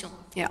séduction.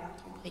 Yeah.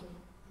 Tromperie.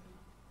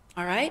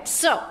 All right?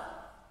 So,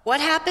 what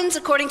happens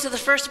according to the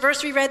first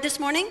verse we read this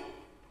morning?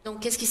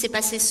 Donc, qu'est-ce qui s'est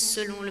passé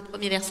selon le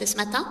premier verset ce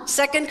matin?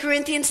 2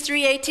 Corinthians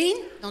 3:18.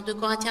 Dans 2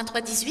 Corinthiens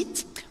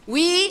 3:18.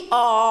 We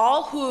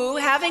all who,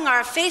 having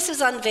our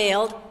faces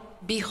unveiled,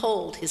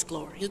 behold his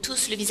glory. Nous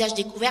tous, le visage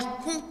découvert,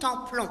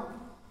 contemplons.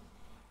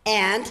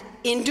 And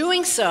in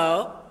doing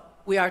so,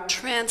 we are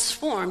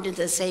transformed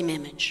into the same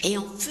image. Et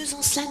en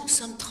faisant cela, nous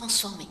sommes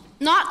transformés.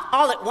 Not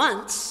all at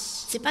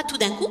once, C'est pas tout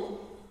d'un coup,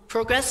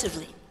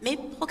 progressively, mais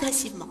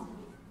progressivement,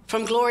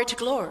 from glory to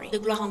glory. de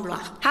gloire en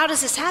gloire. How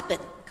does this happen?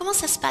 Comment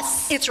ça se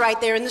passe? It's right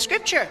there in the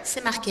scripture.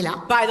 C'est marqué là.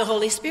 By the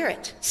Holy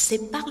Spirit.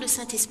 C'est par le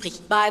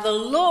Saint-Esprit. By the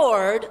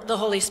Lord, the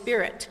Holy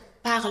Spirit.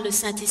 Par le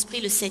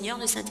Saint-Esprit, le Seigneur,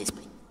 le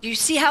Saint-Esprit. Do you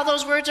see how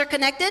those words are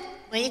connected?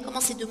 Vous voyez comment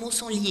ces deux mots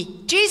sont liés.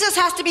 Jesus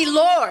has to be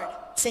Lord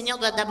Seigneur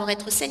doit d'abord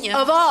être Seigneur.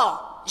 of all,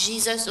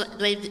 Jésus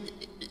doit être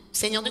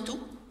Seigneur de tout.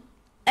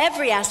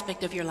 every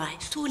aspect of your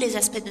life. Tous les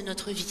aspects de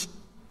notre vie.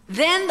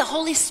 Then the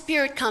Holy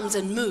Spirit comes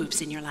and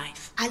moves in your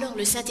life. Alors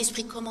le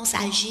Saint-Esprit commence à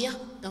agir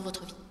dans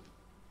votre vie.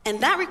 And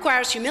that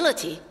requires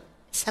humility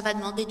Ça va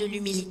demander de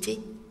l'humilité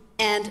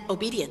and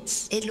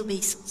obedience. et de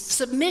l'obéissance.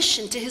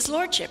 Submission to his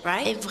lordship, Et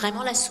right?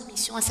 vraiment la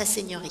soumission à sa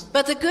seigneurie.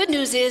 But the good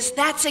news is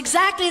that's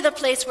exactly the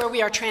place where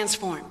we are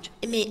transformed.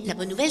 Mais la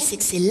bonne nouvelle, c'est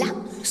que c'est là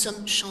où nous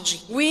sommes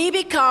changés. We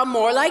become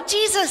more like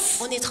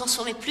Jesus. On est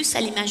transformés plus à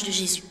l'image de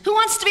Jésus. Who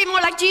wants to be more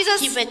like Qui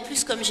Jesus? veut être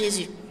plus comme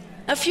Jésus?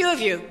 A few of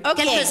you.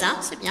 Okay.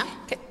 Quelques-uns, c'est bien.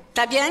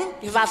 T'as bien?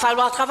 Il va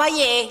falloir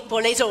travailler pour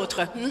les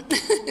autres.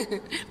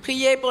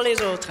 Prier pour les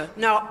autres.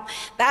 No,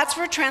 that's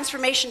where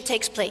transformation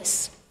takes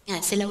place.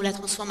 C'est là où la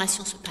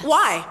transformation se passe.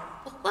 Why?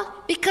 Pourquoi?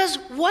 Because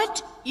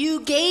what you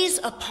gaze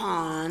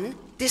upon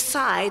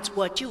decides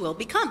what you will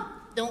become.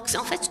 Donc,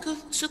 en fait,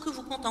 ce que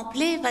vous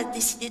contemplez va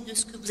décider de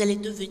ce que vous allez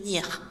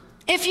devenir.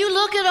 If you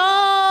look at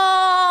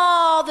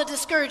all the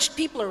discouraged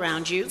people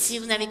around you, Si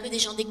vous n'avez que des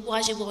gens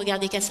découragés, vous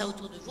regardez qu'à ça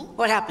autour de vous,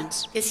 what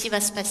happens? qu'est-ce qui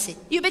va se passer?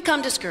 You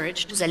become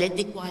discouraged. Vous allez être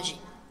découragé.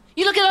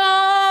 You look at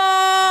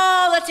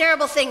all the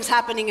terrible things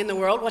happening in the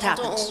world, what Quand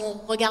happens? on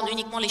regarde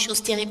uniquement les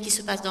choses terribles qui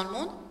se passent dans le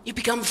monde, You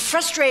become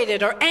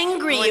frustrated or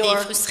angry on est or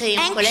frustré,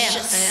 en colère,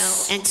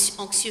 anxious.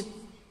 anxieux,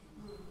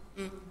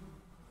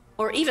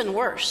 Or even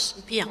worse,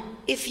 ou pire.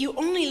 if you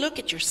only look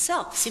at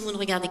yourself, Si vous ne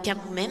regardez qu'à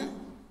vous-même,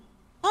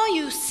 all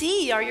you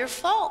see are your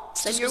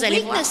faults tout and ce que your vous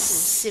allez voir,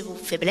 weaknesses. c'est vos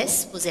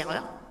faiblesses, vos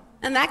erreurs.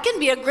 And that can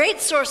be a great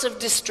source of Et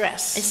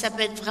distress. ça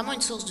peut être vraiment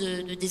une source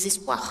de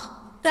désespoir.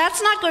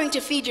 That's not going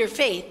to feed your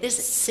faith, is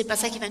it? C'est pas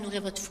ça qui va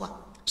nourrir votre foi.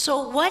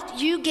 So what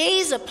you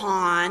gaze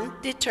upon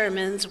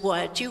determines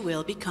what you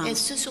will become. Et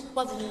ce sur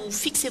quoi vous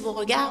fixez vos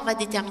regards va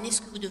déterminer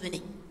ce que vous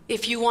devenez.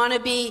 If you want to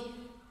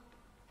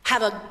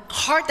have a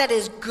heart that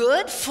is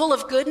good, full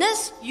of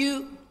goodness,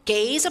 you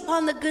gaze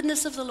upon the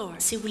goodness of the Lord.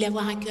 Si vous voulez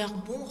avoir un cœur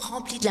bon,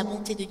 rempli de la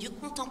bonté de Dieu,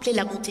 contemplez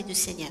la bonté du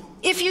Seigneur.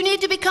 If you need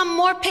to become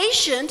more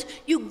patient,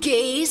 you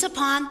gaze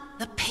upon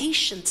the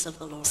patience of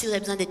the Lord. Si vous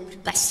avez besoin d'être plus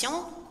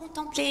patient,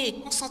 contemplez et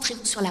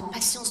concentrez-vous sur la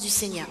patience du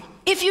Seigneur.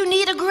 If you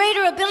need a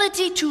greater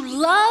ability to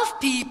love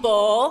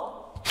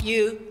people,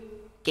 you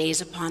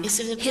gaze upon Et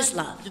si vous avez His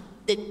besoin love.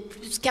 d'être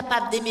plus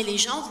capable d'aimer les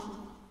gens, vous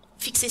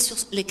fixez sur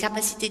les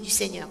capacités du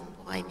Seigneur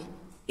pour aimer.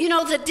 You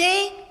know, the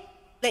day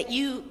that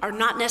you are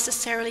not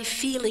necessarily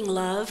feeling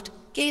loved,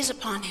 gaze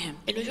upon Him,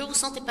 Et le jour où vous ne vous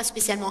sentez pas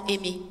spécialement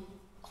aimé,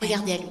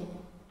 regardez à lui.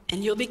 and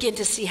you'll begin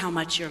to see how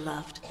much you're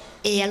loved.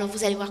 Et alors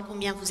vous allez voir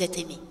combien vous êtes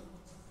aimé.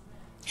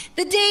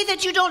 The day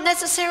that you don't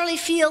necessarily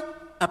feel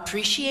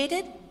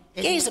appreciated,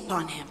 gaze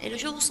upon Him, Et le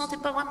jour où vous ne vous sentez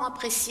pas vraiment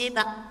apprécié,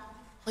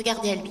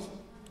 regardez à lui.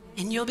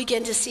 and you'll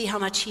begin to see how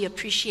much He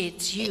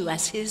appreciates you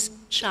as His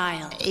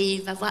child. Et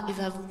il va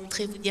vous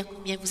montrer, vous dire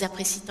combien il vous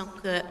apprécie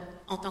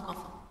en tant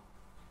qu'enfant.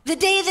 The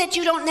day that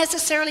you don't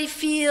necessarily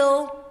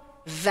feel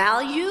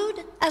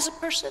valued as a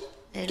person,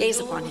 Et le gaze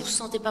jour où upon vous ne Him, vous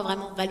sentez pas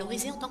vraiment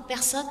valorisé en tant que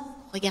personne,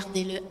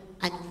 regardez-le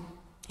à nouveau.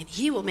 and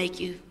He will make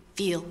you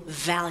feel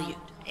valued.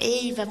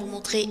 Et il va vous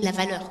montrer la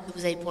valeur que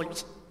vous avez pour lui.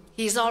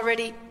 He's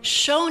already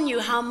shown you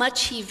how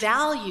much He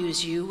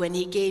values you when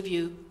He gave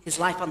you His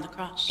life on the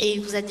cross. Et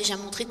il vous a déjà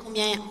montré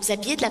combien vous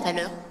aviez de la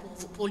valeur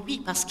pour lui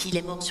parce qu'il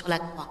est mort sur la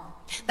croix.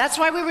 That's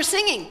why we were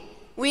singing.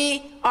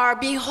 We are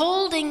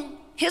beholding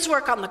His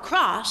work on the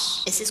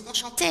cross, Et c'est ce qu'on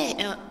chantait.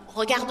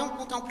 Regardons,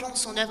 contemplons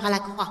son œuvre à la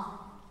croix.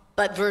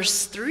 but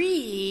verse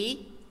 3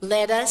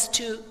 led us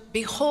to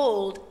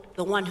behold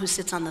the one who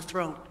sits on the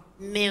throne,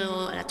 Mais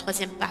la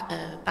troisième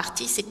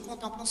partie, c'est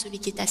contemplons celui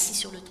qui est assis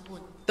sur le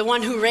trône. the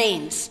one who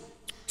reigns,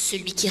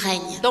 Celui qui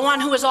règne. the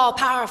one who is all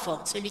powerful,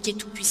 Celui qui est the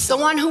tout-puissant.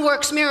 one who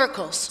works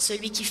miracles,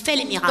 Celui qui fait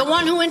les the miracles.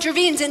 one who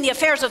intervenes in the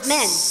affairs of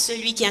men,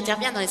 Celui qui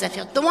intervient dans les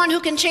affaires. the one who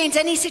can change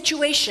any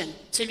situation,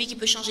 Celui qui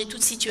peut changer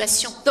toute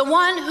situation. the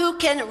one who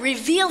can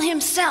reveal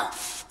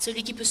Himself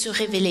Celui qui peut se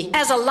révéler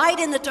as a light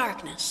in the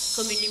darkness.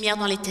 comme une lumière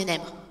dans les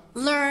ténèbres.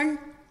 Learn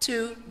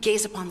to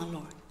gaze upon the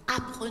Lord.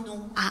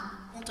 Apprenons à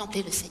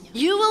contempler le Seigneur.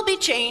 You will be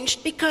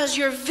changed because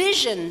your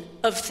vision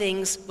of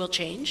things will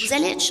change. Vous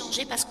allez être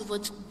changé parce que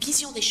votre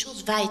vision des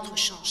choses va être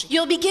changée.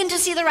 You'll begin to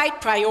see the right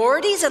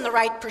priorities and the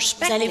right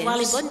Vous allez voir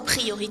les perspectives. bonnes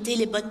priorités,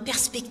 les bonnes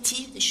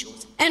perspectives des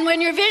choses. And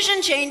when your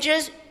vision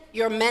changes,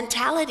 your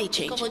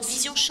mentality Quand votre changes.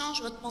 vision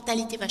change, votre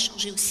mentalité va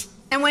changer aussi.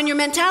 And when your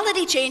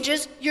mentality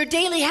changes, your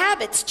daily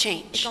habits Et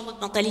change. quand votre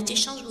mentalité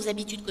change, vos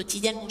habitudes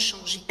quotidiennes vont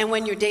changer. And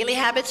when your daily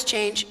habits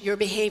change, your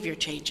behavior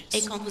changes.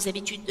 Et quand vos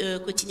habitudes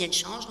quotidiennes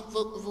changent, donc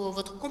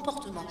votre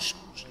comportement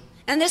change.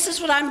 And this is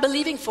what I'm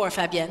believing for,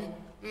 Fabienne.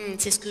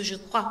 C'est ce que je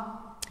crois.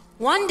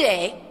 One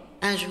day,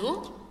 Un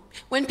jour,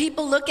 when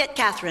people look at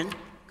Kathryn,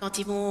 quand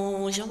les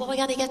gens vont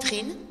regarder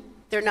Catherine,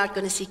 they're not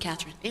going to see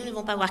Kathryn. ils ne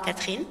vont pas voir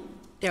Catherine,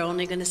 They're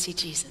only going to see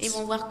ils Jesus.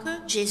 vont voir que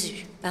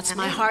Jésus. That's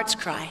Amen. my heart's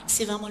cry.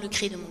 C'est vraiment le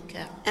cri de mon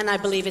cœur. And I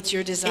believe it's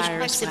your Et je desire crois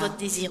que as c'est well. votre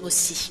désir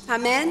aussi.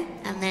 Amen.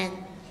 Amen.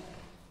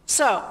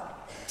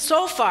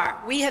 So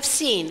far, we have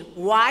seen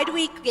why do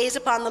we gaze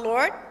upon the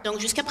Lord? Donc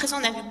jusqu'à présent,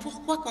 on a vu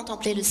pourquoi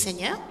contempler le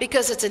Seigneur.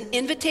 Because it's an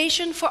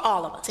invitation for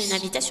all of C'est une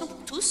us. invitation pour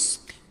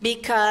tous,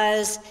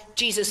 Because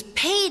Jesus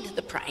paid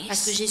the parce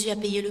que price. Jésus a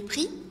payé le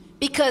prix,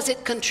 Because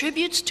it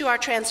contributes to our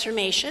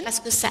transformation. parce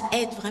que ça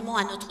aide vraiment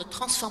à notre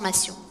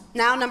transformation.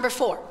 Now, number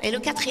 4. Et le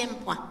quatrième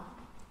point,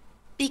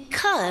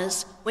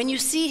 Because when you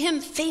see him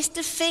face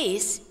to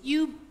face,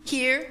 you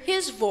hear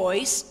his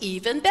voice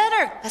even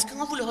better. parce que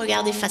quand vous le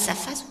regardez face à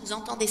face, vous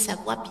entendez sa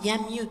voix bien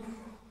mieux.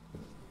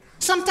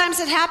 Sometimes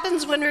it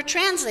happens when we're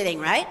translating,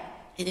 right?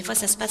 Et des fois,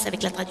 ça se passe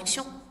avec la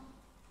traduction.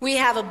 We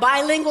have a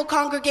bilingual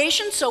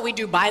congregation, so we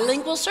do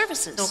bilingual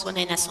services. Donc on a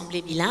une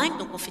assemblée bilingue,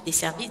 donc on fait des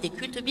services, des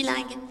cultes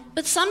bilingues.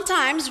 But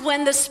sometimes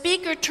when the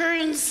speaker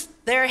turns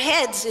their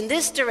heads in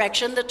this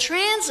direction, the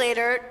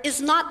translator is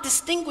not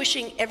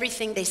distinguishing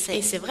everything they Et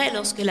say. c'est vrai,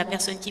 lorsque la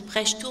personne qui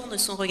prêche tourne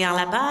son regard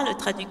là-bas, le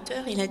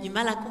traducteur, il a du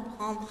mal à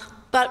comprendre.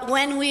 But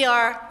when we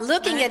are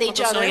looking Ouais, at each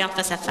quand on se other, regarde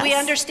face à face, we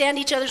understand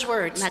each other's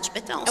words. Much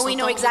better, on And we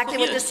know s'entend exactly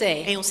beaucoup what mieux. to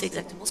say. Et on sait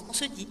exactement ce qu'on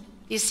se dit.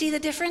 You see the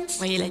difference?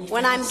 Voyez la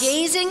When I'm différence.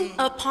 gazing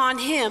upon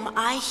him,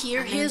 I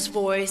hear his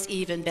voice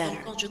even better.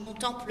 Donc quand je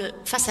contemple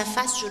face à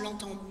face, je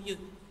l'entends mieux.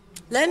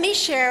 Let me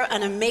share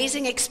an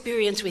amazing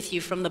experience with you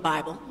from the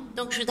Bible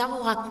Donc je vais d'abord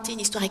vous raconter une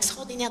histoire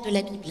extraordinaire de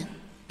la Bible.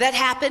 that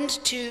happened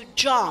to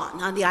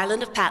John on the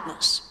island of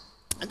Patmos.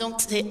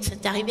 Donc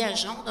c'est arrivé à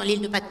Jean dans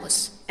l'île de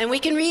Patmos. And we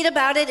can read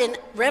about it in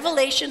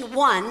Revelation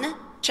 1,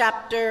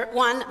 chapter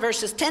 1,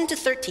 verses 10 to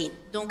 13.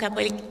 Donc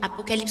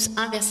Apocalypse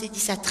 1, verset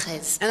 10 à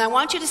 13. And I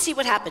want you to see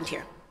what happened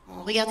here.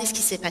 Regardez ce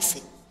qui s'est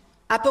passé.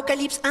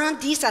 Apocalypse 1,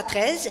 10 à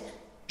 13.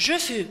 Je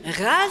fus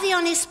ravi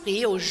en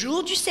esprit au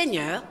jour du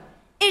Seigneur,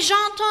 et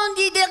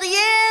j'entendis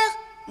derrière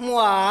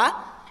moi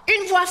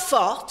une voix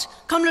forte,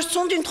 comme le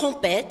son d'une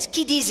trompette,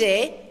 qui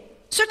disait,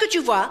 ce que tu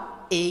vois,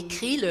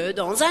 écris-le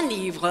dans un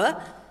livre,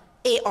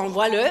 et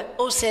envoie-le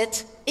aux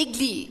 7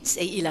 églises.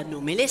 Et il a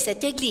nommé les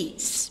 7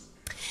 églises.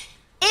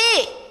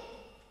 Et,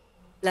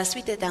 la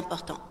suite est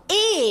importante,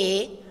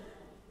 et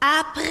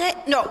après,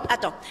 non,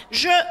 attends,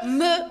 je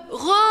me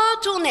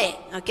retournai,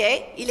 ok?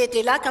 Il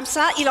était là comme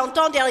ça, il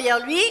entend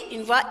derrière lui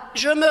une voix,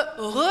 je me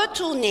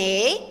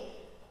retournai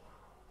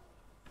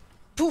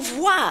pour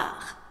voir,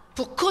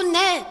 pour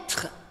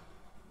connaître,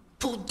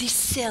 pour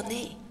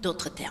discerner,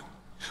 d'autres termes,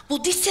 pour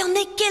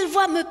discerner quelle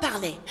voix me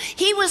parlait.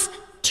 He was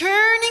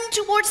turning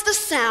towards the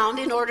sound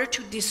in order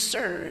to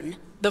discern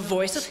the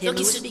voice of him Donc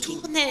who il was se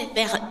speaking. tournait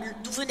vers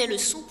d'où venait le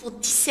son pour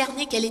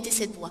discerner quelle était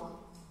cette voix.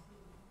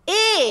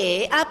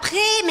 Et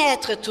après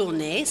m'être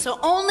tourné, so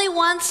only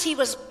once he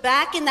was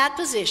back in that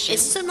position, Et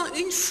seulement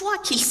une fois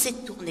qu'il s'est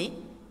tourné,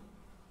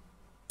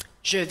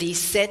 je vis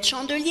 7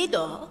 chandeliers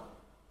d'or,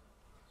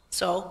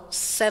 so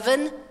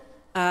 7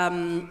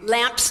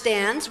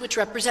 lampstands which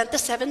represent the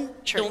 7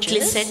 donc les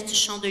churches. 7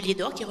 chandeliers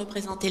d'or qui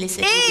représentaient les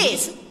 7 Et,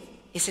 églises.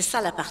 et c'est ça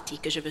la partie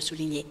que je veux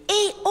souligner,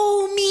 et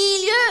au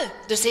milieu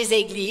de ces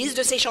églises,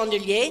 de ces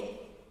chandeliers,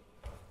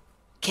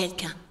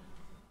 quelqu'un.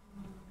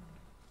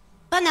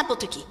 Pas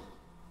n'importe qui.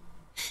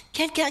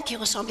 Quelqu'un qui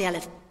ressemblait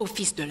au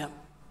Fils de l'homme,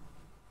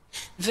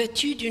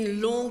 vêtu d'une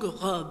longue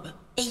robe,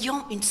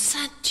 ayant une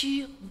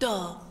ceinture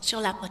d'or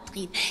sur la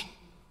poitrine.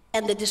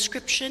 And the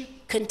description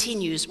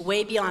continues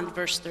way beyond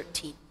verse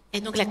 13.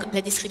 Et donc la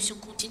description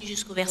continue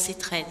jusqu'au verset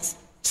 13.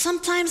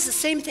 Sometimes the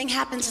same thing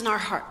happens in our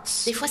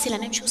hearts. Des fois, c'est la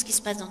même chose qui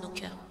se passe dans nos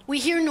cœurs.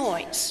 We hear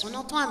noise. On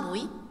entend un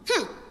bruit,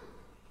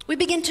 We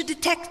begin to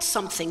detect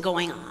something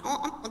going on.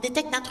 on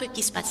détecte un truc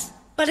qui se passe.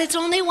 But it's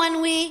only when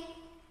we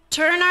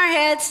turn our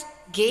heads,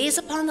 gaze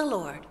upon the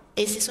Lord,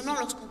 Et c'est seulement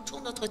lorsqu'on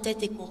tourne notre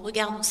tête et qu'on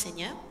regarde au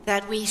Seigneur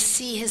that we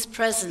see His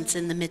presence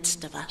in the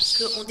midst of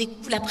us. qu'on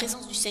découvre la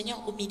présence du Seigneur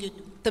au milieu de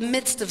nous, The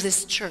midst of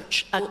this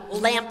church, a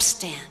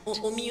lampstand.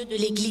 au milieu de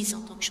l'Église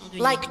en tant que chandelier.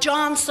 Like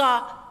John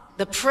saw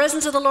the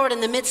presence of the Lord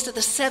in the midst of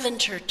the 7 Comme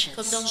churches.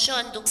 dans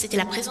John, donc c'était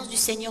la présence du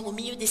Seigneur au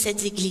milieu des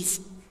 7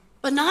 églises.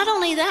 But not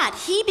only that,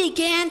 he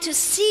began to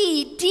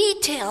see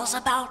details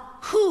about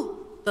who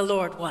the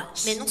Lord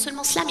was, Mais non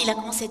seulement cela, mais il a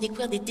commencé à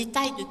découvrir des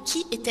détails de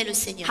qui était le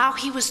Seigneur. how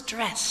he was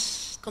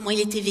dressed, comment il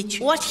était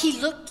vêtu, what he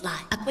looked like,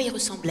 à quoi il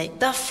ressemblait,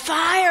 the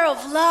fire of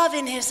love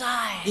in his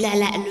eyes,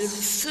 le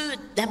feu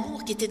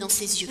d'amour qui était dans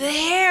ses yeux, the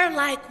hair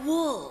like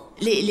wool,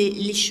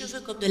 les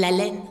cheveux comme de la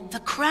laine,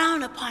 the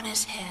crown upon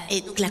his head.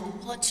 et donc la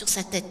couronne sur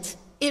sa tête.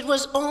 It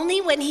was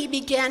only when he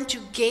began to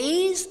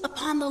gaze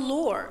upon the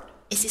Lord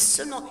Et c'est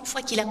seulement une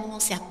fois qu'il a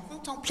commencé à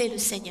contempler le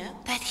Seigneur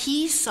that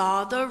he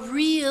saw the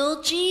real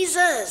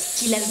Jesus,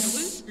 qu'il a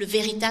vu le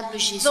véritable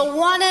Jésus, the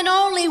one and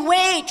only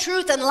way,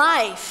 truth, and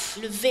life,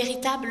 le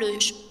véritable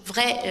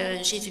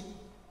vrai Jésus,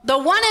 the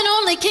one and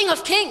only King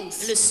of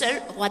Kings, le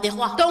seul roi des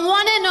rois, the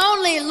one and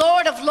only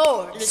Lord of le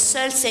Lords,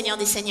 seul Seigneur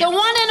des the seigneurs. one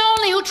and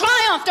only who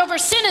triumphed over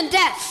sin and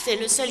death, C'est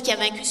le seul qui a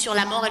vaincu sur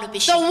la mort et le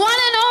péché. the one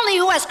and only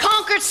who has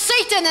conquered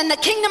Satan and the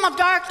kingdom of Le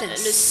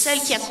darkness. seul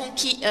qui a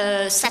conquis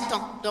Satan.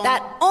 Donc,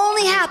 That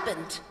only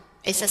happened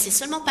et ça s'est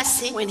seulement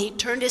passé when he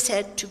turned his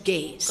head to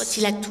gaze. quand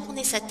il a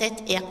tourné sa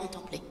tête et a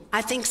contemplé.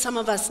 I think some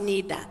of us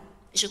need that.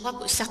 Je crois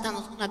que certains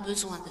d'entre nous ont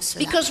besoin de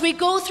cela. Because we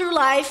go through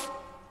life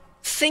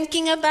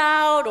thinking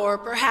about or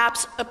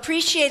perhaps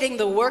appreciating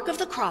the work of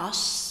the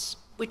cross,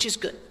 which is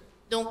good.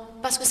 Donc,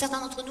 parce que certains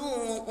d'entre nous,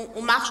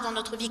 on marche dans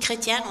notre vie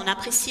chrétienne, on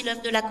apprécie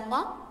l'œuvre de la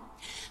croix,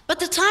 But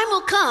the time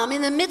will come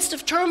in the midst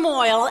of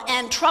turmoil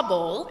and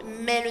trouble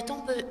mais le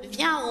temps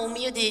vient au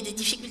milieu des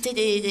difficultés,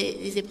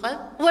 des épreuves.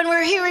 when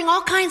we're hearing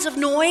all kinds of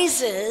On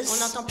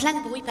noises entend plein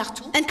de bruit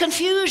partout, and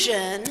confusion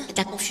et de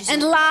la confusion,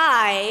 and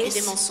et des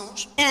lies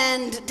mensonges,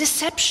 and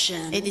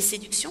deception. et des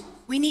séductions.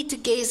 We need to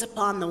gaze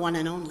upon the one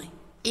and only,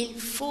 Il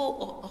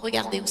faut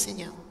regarder au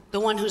Seigneur, the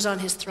one who's on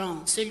his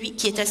throne, celui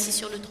qui est assis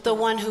sur le the trône,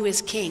 one who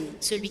is king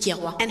celui qui est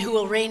roi, and who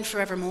will reign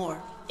forevermore.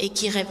 et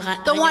qui régnera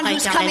The one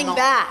who's coming éternellement.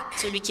 back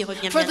Celui qui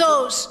revient for bientôt.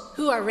 those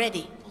who are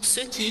ready, Pour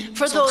ceux qui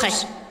for sont prêts,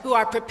 those who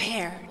are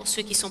prepared. pour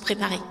ceux qui sont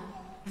préparés.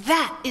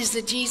 That is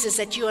the Jesus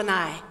that you and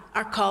I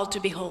are called to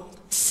behold.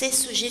 C'est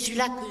ce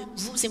Jésus-là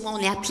que vous et moi, on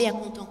est appelés à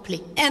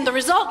contempler. And the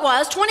result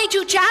was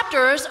 22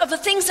 chapters of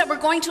the things that were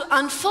going to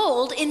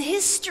unfold in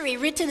history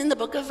written in the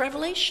book of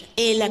Revelation.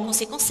 Et la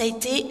conséquence, ça a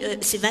été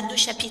ces 22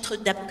 chapitres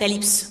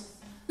d'Apocalypse.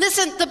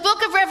 Listen, the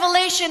book of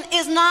Revelation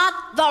is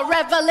not the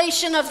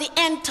revelation of the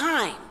end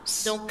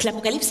times. Donc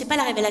l'Apocalypse, c'est pas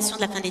la révélation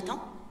de la fin des temps,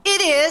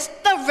 It is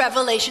the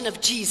revelation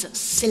of Jesus.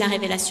 c'est la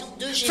révélation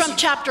de Jésus. From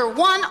chapter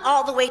 1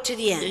 all the way to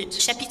the end. Du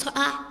chapitre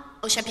 1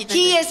 au chapitre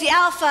He 22. is the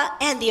Alpha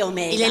and the Il est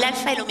Omega.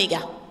 l'alpha et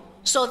l'oméga.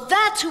 So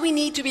that's who we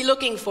need to be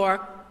looking for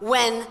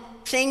when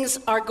things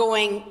are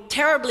going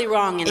terribly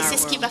wrong in Et our c'est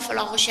ce qu'il va world.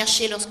 falloir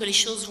rechercher lorsque les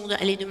choses vont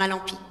aller de mal en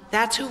pis.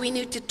 That's who we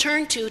need to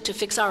turn to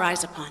fix our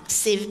eyes upon.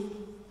 C'est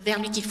vers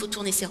lui qu'il faut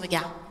tourner ses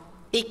regards.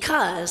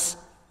 Because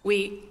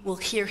we will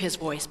hear his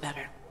voice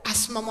better. À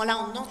ce moment-là,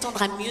 on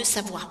entendra mieux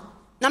sa voix.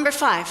 Number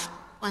 5.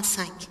 Point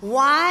 5.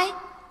 Why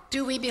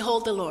do we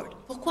behold the Lord?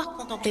 Pourquoi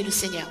contempler le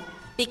Seigneur?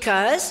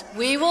 Because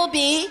we will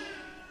be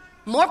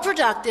more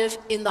productive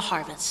in the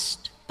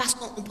harvest. Parce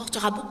qu'on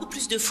portera beaucoup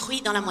plus de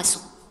fruits dans la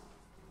moisson.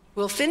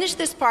 We'll finish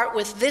this part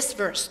with this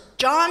verse.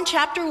 John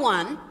chapter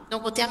 1,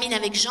 Donc on termine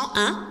avec Jean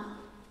 1,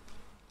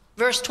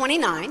 verse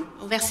 29.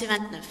 au verset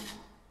 29.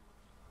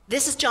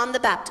 This is John the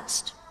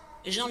Baptist.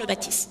 Jean le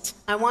Baptiste.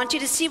 I want you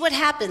to see what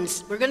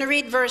happens. We're going to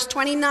read verse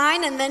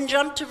 29 and then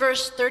jump to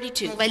verse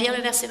 32. On va lire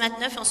le verset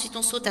 29 et ensuite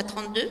on saute à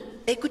 32.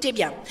 Écoutez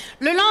bien.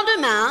 Le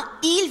lendemain,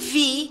 il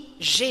vit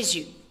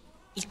Jésus.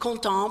 Il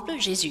contemple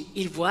Jésus.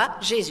 Il voit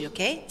Jésus,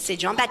 ok? C'est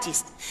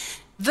Jean-Baptiste.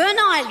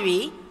 Venant à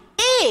lui,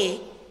 et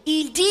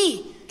il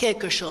dit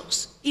quelque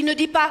chose. Il ne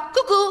dit pas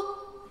coucou.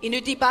 Il ne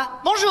dit pas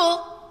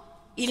bonjour.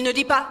 Il ne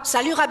dit pas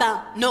salut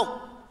rabbin. Non.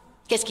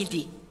 Qu'est-ce qu'il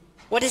dit?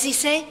 What does he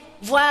say?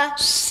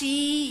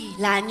 Voici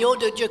l'agneau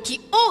de Dieu qui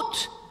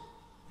ôte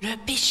le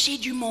péché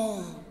du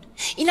monde.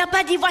 Il n'a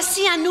pas dit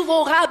voici un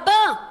nouveau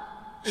rabbin.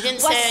 He didn't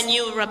Voici- say a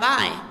new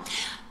rabbi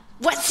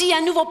Voici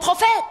un nouveau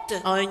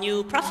prophète. or a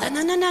new prophet.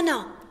 No, no, no,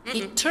 no.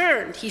 He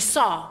turned, he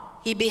saw,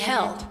 he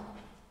beheld.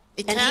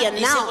 Il And he s'est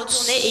announced.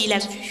 retourné et il a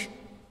vu.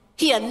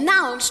 He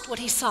announced what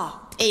he saw.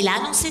 Et il a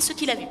annoncé ce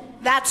qu'il a vu.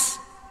 That's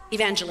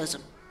evangelism.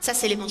 Ça,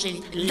 c'est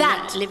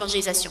That-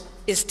 l'évangélisation.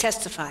 Is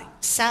testifying.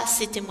 Ça,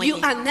 c'est témoigner. You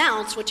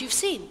announce what you've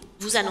seen.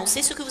 Vous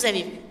annoncez ce que vous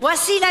avez vu.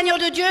 Voici l'agneau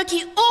de Dieu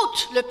qui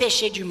ôte le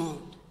péché du monde.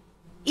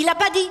 Il n'a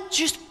pas dit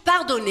juste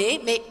pardonner,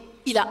 mais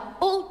il a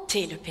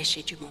ôté le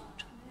péché du monde.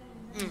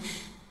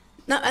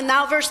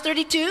 Now verse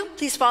 32,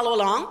 please follow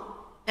along.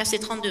 Verset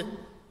 32.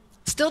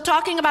 Still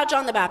talking about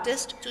John the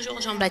Baptist. Toujours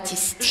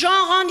Jean-Baptiste.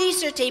 Jean rendit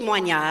ce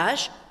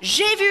témoignage.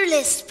 J'ai vu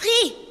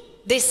l'Esprit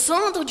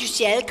descendre du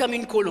ciel comme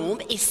une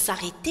colombe et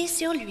s'arrêter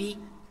sur lui.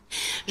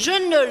 Je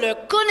ne le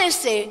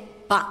connaissais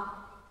pas.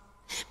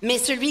 Mais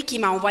celui qui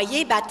m'a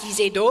envoyé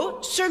baptiser d'eau,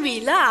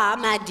 celui-là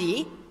m'a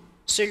dit,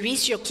 celui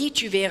sur qui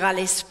tu verras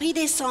l'Esprit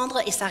descendre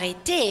et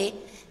s'arrêter,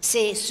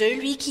 c'est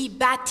celui qui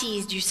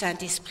baptise du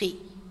Saint-Esprit.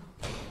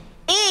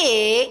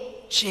 Et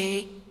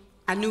j'ai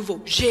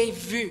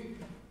vu.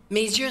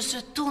 Mes yeux se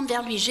tournent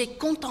vers lui, j'ai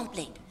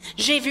contemplé.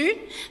 J'ai vu,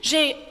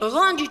 j'ai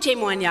rendu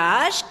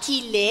témoignage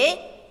qu'il est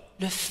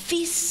le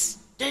Fils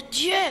de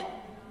Dieu.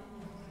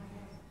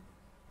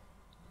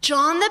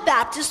 John the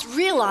Baptist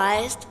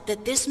realized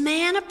that this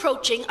man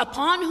approaching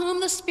upon whom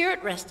the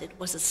Spirit rested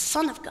was the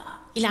Son of God.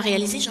 Il a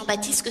réalisé,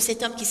 Jean-Baptiste, que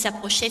cet homme qui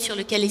s'approchait, sur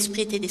lequel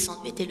l'Esprit était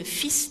descendu, était le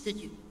Fils de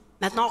Dieu.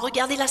 Maintenant,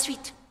 regardez la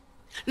suite.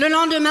 Le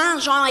lendemain,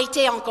 Jean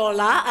était encore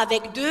là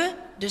avec 2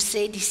 de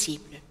ses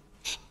disciples.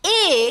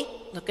 Et,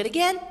 look at it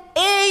again,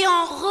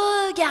 ayant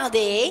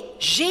regardé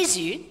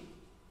Jésus,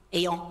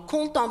 ayant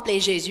contemplé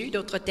Jésus,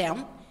 d'autres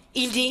termes,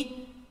 il dit,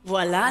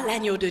 voilà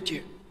l'agneau de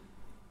Dieu.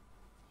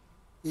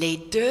 Les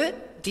 2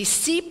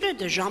 disciples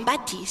de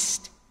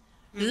Jean-Baptiste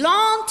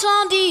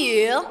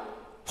l'entendirent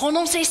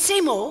prononcer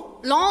ces mots,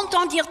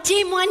 l'entendirent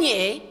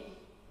témoigner,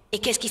 et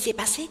qu'est-ce qui s'est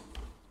passé?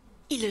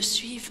 Ils le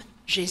suivent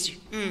Jésus.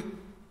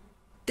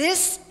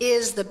 This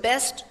is the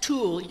best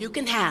tool you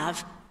can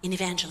have in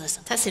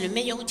evangelism. Ça, c'est le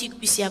meilleur outil que vous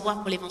puissiez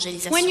avoir pour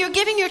l'évangélisation. When you're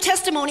giving your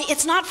testimony,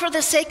 it's not for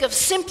the sake of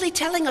simply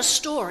telling a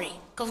story.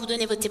 Quand vous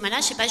donnez votre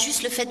témoignage, c'est pas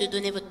juste le fait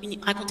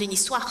de raconter une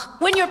histoire.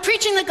 When you're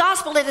preaching the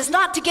gospel, it is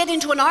not to get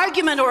into an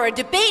argument or a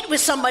debate with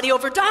somebody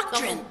over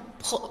doctrine.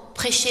 Quand vous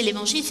prêchez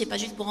l'évangile, c'est pas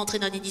juste pour entrer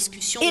dans des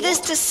discussions. It is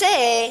to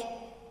say,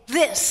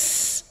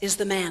 this is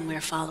the man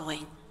we're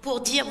following. Pour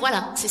dire,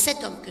 voilà, c'est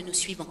cet homme que nous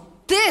suivons.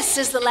 This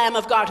is the Lamb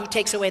of God who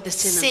takes away the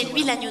sin of C'est the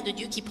lui world. l'agneau de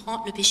Dieu qui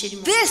prend le péché du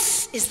monde.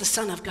 This is the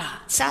Son of God.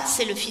 Ça,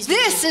 c'est le Fils de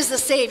This Dieu. is the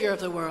Savior of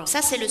the world.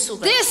 Ça, c'est le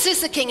Sauveur. This is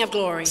the King of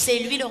glory. C'est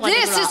lui le roi de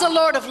This is the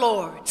gloire. Lord of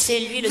lords. C'est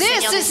lui le This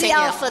Seigneur des is the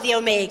seigneurs. Alpha, the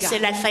Omega. C'est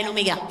l'alpha et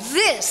l'oméga.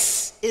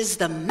 This is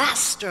the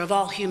master of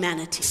all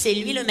humanity. C'est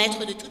lui le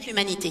maître de toute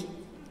l'humanité.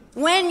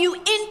 When you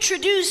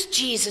introduce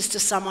Jesus to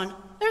someone,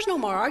 there's no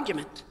more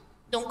argument.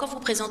 Donc, quand vous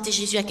présentez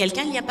Jésus à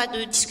quelqu'un, il n'y a pas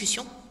de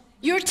discussion.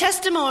 Your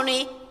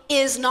testimony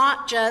is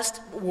not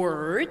just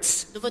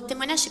words. Donc, votre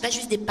témoignage, c'est pas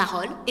juste des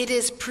paroles. It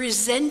is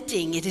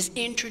presenting, it is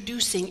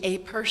introducing a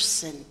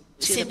person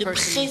to C'est the de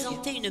person.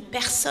 présenter une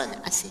personne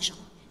à ces gens.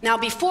 Now,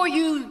 before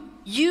you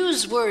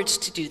use words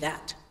to do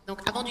that, Donc,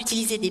 avant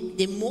d'utiliser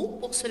des mots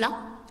pour cela,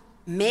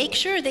 make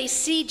sure they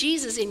see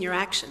Jesus in your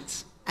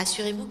actions.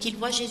 assurez-vous qu'ils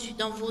voient Jésus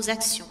dans vos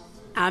actions.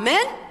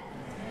 Amen?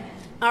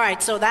 All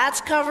right, so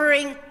that's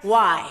covering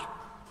why.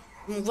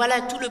 Donc, voilà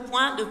tout le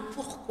point de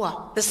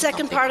pourquoi. The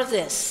second part of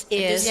this La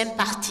is deuxième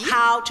partie,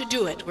 how to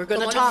do it. We're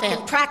going to Comment le talk faire.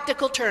 in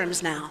practical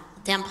terms now.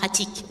 en termes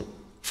pratiques.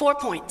 4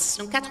 points.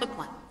 Donc 4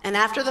 points. And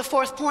after the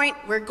 4th point,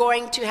 we're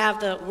going to have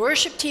the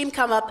worship team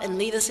come up and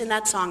lead us in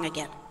that song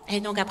again.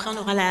 Et donc après, on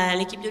aura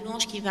l'équipe de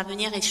louange qui va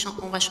venir et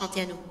on va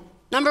chanter à nous.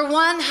 Number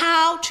 1,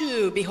 how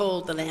to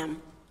behold the Lamb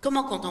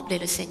Comment contempler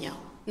le Seigneur?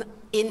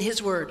 in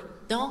His Word.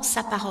 Dans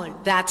sa parole.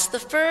 That's the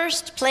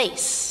first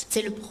place.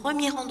 C'est le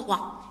premier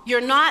endroit.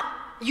 You're not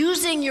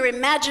using your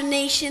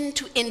imagination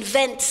to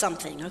invent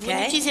something, Vous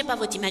okay? n'utilisez pas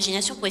votre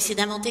imagination pour essayer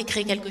d'inventer et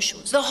créer quelque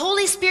chose. The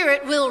Holy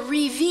Spirit will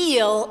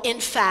reveal, in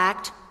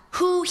fact,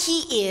 who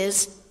He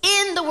is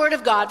in the Word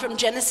of God from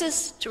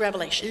Genesis to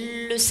Revelation.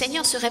 Le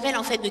Seigneur se révèle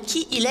en fait de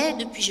qui il est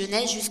depuis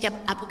Genèse jusqu'à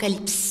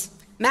Apocalypse.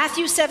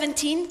 Matthew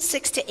 17,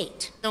 6 to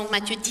 8. Donc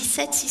Matthieu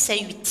 17, 6 à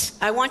 8.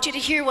 I want you to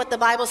hear what the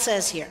Bible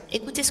says here.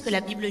 Écoutez ce que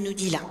la Bible nous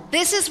dit là.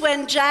 This is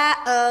when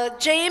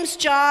James,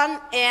 John,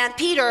 and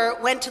Peter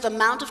went to the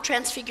Mount of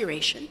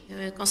Transfiguration.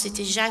 Quand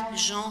c'était Jacques,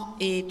 Jean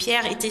et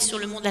Pierre étaient sur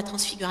le mont de la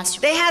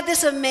transfiguration. They had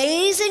this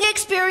amazing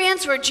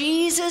experience where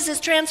Jesus is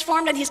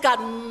transformed and he's got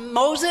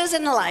Moses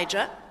and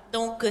Elijah.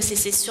 Donc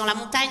c'est sur la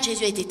montagne,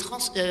 Jésus a été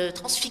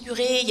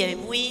transfiguré, il y avait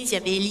Moïse, il y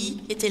avait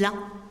Élie qui était là.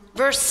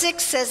 Verse 6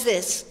 says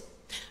this.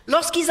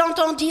 Lorsqu'ils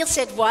entendirent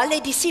cette voix,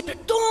 les disciples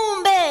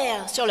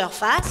tombèrent sur leurs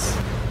faces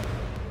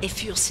et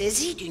furent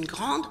saisis d'une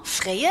grande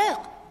frayeur.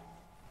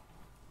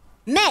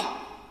 Mais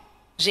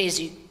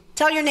Jésus,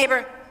 tell your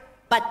neighbor,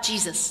 but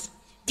Jesus.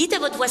 Dites à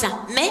votre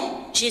voisin, mais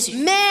Jésus.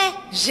 Mais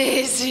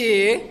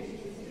Jésus,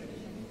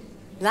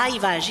 là il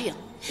va agir.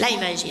 Là, il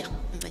va agir.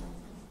 Oui.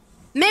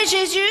 Mais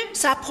Jésus,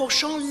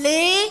 s'approchant,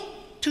 les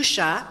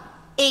toucha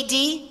et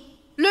dit,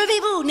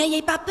 levez-vous,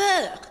 n'ayez pas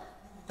peur.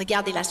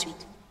 Regardez la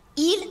suite.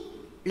 Ils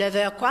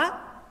levèrent quoi?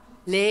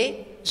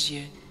 Les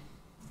yeux.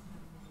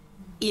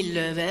 Ils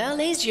levèrent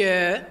les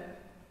yeux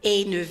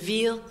et ne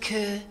virent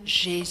que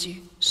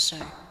Jésus seul.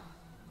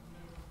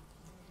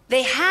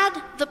 They had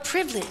the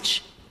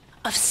privilege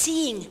of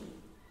seeing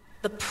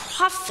the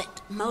prophet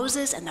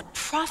Moses and the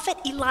prophet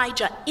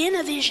Elijah in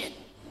a vision.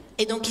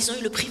 Et donc, ils ont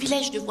eu le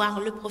privilège de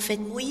voir le prophète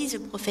Moïse, le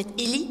prophète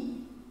Élie.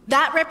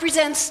 That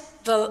represents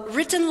the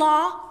written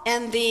law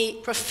and the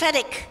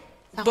prophetic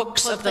Ça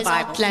books of the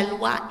représente Bible. la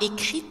loi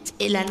écrite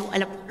et la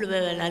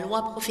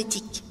loi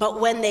prophétique. But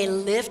when they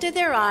lifted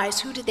their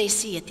eyes, who did they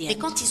see at the Et end?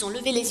 quand ils ont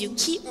levé les yeux,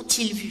 qui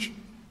ont-ils vu?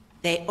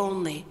 They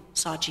only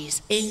saw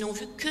Jesus. Et ils n'ont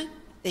vu que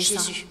They saw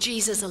Jésus.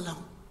 Jesus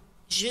alone.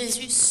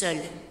 Jésus seul.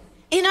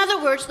 In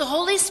other words, the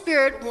Holy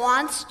Spirit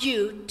wants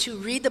you to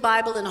read the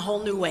Bible in a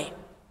whole new way.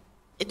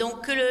 Et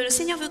donc, le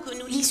Seigneur veut que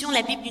nous lisions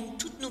la Bible d'une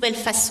toute nouvelle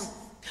façon.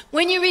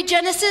 When you read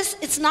Genesis,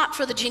 it's not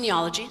for the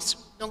genealogies.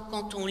 Donc,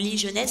 quand on lit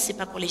Genèse, c'est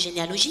pas pour les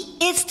généalogies.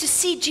 It's to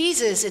see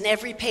Jesus in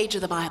every page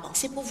of the Bible.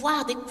 C'est pour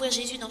voir, découvrir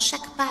Jésus dans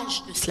chaque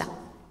page de cela.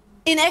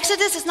 In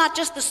Exodus, it's not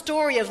just the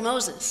story of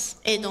Moses.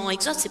 Et dans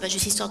Exode, c'est pas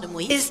juste l'histoire de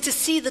Moïse. It's to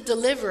see the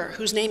deliverer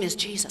whose name is C'est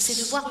de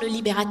Jesus. voir le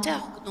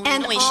libérateur dont le And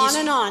nom est on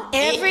Jésus. and on.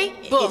 Every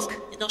book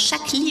Et dans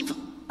chaque livre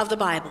of the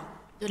Bible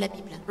de la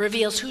Bible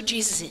reveals who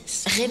Jesus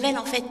is. révèle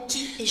en fait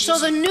qui est Jésus. So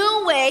the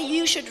new way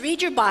you should read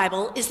your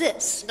Bible is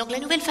this. Donc la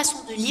nouvelle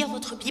façon de lire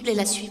votre Bible est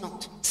la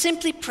suivante.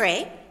 Simply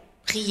pray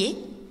Priez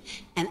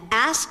and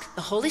ask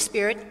the Holy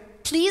Spirit,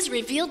 please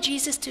reveal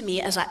Jesus to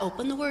me as I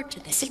open the Word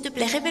today. S'il te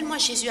plaît, révèle-moi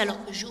Jésus alors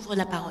que j'ouvre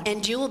la parole.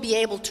 And you will be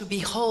able to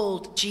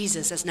behold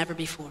Jesus as never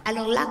before.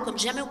 Alors là, comme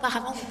jamais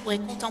auparavant, vous pourrez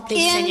contempler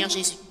le In Seigneur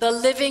Jésus the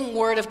living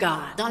Word of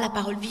God. dans la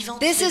parole vivante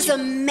This de is Dieu. a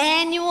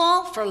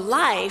manual for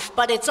life,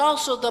 but it's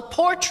also the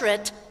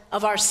portrait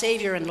of our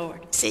Savior and Lord.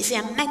 C'est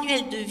un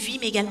manuel de vie,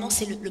 mais également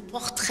c'est le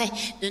portrait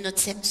de notre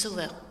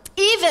Sauveur.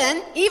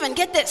 Even,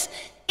 get this,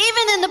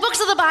 even in the books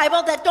of the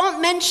Bible that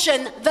don't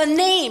mention the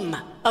name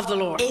of the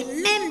Lord. Et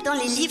même dans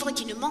les livres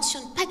qui ne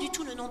mentionnent pas du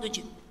tout le nom de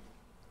Dieu.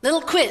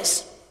 Little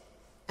quiz.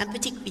 Un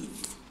petit quiz.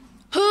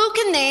 Who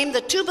can name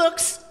the 2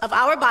 books of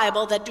our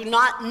Bible that do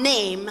not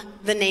name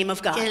the name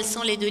of God? Quels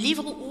sont les 2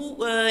 livres où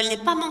il n'est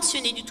pas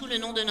mentionné du tout le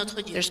nom de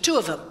notre Dieu? There's 2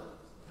 of them.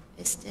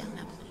 Esther,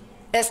 mais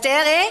après-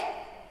 Esther et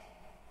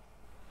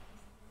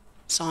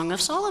Song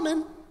of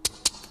Solomon.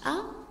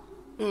 Ah,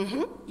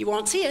 You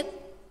won't see it.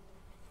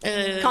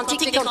 Cantique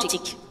des des Cantiques.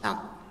 Cantiques. Pardon.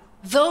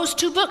 Those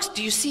 2 books,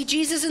 do you see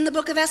Jesus in the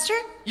book of Esther?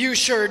 You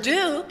sure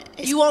do.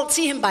 You won't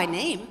see him by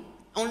name.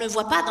 On ne le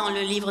voit pas dans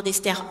le livre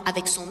d'Esther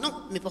avec son nom,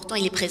 mais pourtant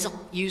il est présent.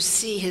 You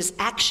see his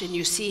action,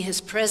 you see his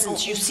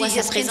presence, you On see voit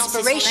sa his présence et son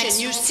inspiration,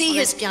 action, you son see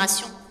his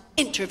inspiration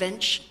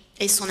intervention.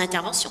 et son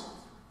intervention.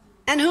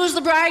 And who's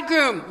the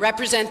bridegroom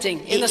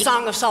representing in the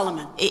Song of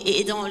Solomon?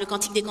 Et dans le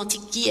Cantique des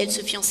Cantiques, qui est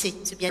ce fiancé,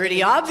 ce Pretty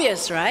bien-aimé?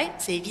 obvious, right?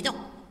 C'est évident.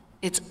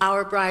 It's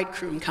our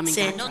bridegroom coming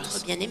C'est back to notre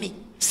us. bien-aimé.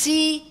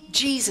 See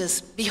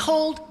Jesus,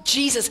 behold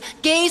Jesus,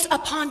 gaze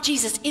upon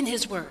Jesus in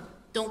his word.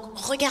 Donc,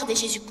 regardez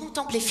Jésus,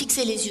 contemplez,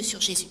 fixez les yeux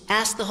sur Jésus.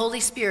 Ask the Holy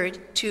Spirit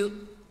to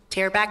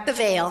tear back the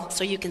veil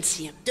so you can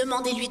see him.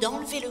 Demandez-lui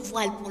d'enlever le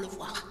voile pour le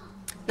voir.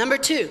 Number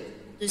 2,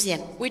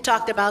 Deuxième, we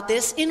talked about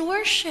this in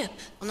worship.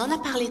 on en a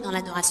parlé dans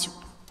l'adoration.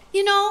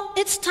 You know,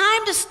 it's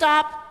time to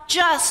stop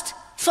just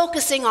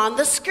focusing on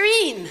the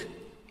screen.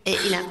 Et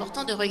il est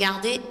important de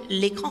regarder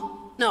l'écran.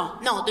 No,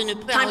 Non, de ne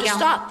plus Time to regarder.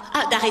 stop.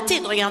 Ah,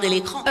 d'arrêter de regarder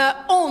l'écran.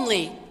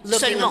 only looking on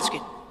Seulement. the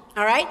screen.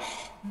 All right?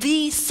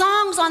 The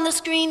songs on the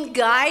screen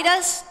guide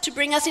us to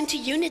bring us into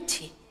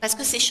unity. Parce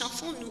que ces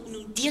chansons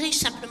nous dirigent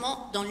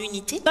simplement dans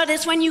l'unité. But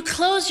it's when you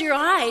close your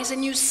eyes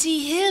and you see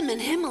him and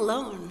him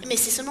alone, Mais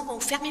c'est seulement quand vous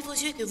fermez vos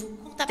yeux et que vous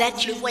contemplez, That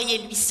que vous le voyez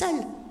lui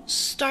seul,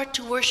 start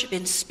to worship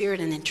in spirit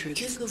and in truth.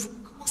 que vous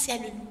commencez à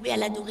le louer, à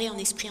l'adorer en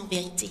esprit, en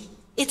vérité.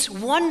 It's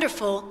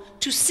wonderful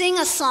to sing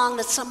a song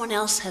that someone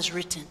else has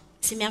written.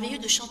 C'est merveilleux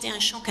de chanter un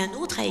chant qu'un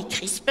autre a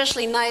écrit,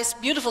 Especially nice,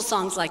 beautiful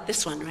songs like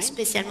this one, right?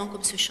 spécialement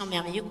comme ce chant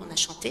merveilleux qu'on a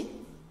chanté.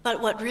 But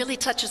what really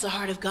touches the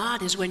heart of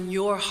God is when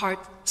your heart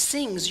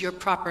sings your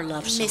proper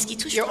love song, Mais ce qui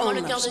touche your vraiment own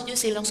le love cœur de song. Dieu,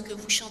 c'est lorsque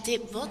vous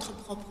chantez votre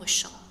propre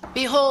chant.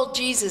 Behold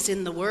Jesus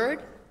in the Word.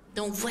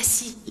 Donc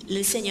voici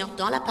le Seigneur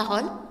dans la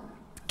parole.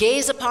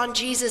 Gaze upon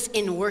Jesus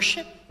in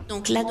worship.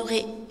 Donc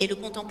l'adorer et le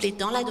contempler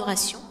dans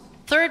l'adoration.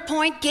 Third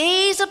point,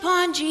 gaze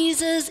upon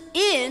Jesus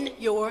in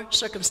your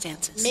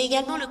circumstances. Mais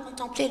également le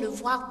contempler et le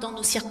voir dans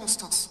nos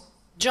circonstances.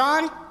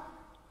 John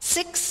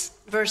 6,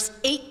 verse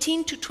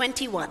 18 to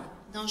 21.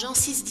 Dans Jean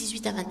 6,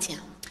 18 à 21.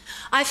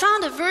 I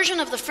found a version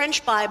of the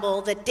French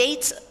Bible that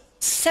dates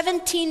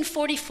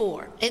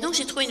 1744, Et donc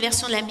j'ai trouvé une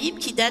version de la Bible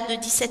qui date de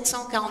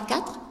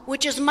 1744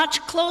 which is much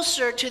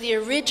closer to the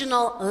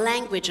original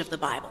language of the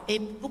Bible. et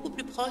beaucoup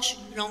plus proche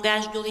du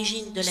langage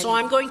d'origine de la So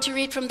I'm Bible. going to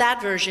read from that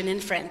version in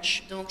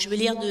French. Donc je vais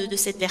lire de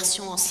cette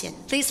version ancienne.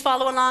 Please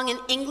follow along in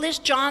English,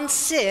 John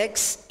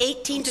 6,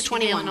 18 to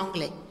Suivez en 21.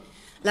 anglais.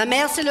 La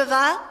mer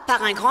s'éleva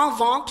par un grand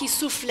vent qui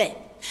soufflait.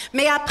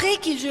 Mais après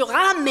qu'ils eurent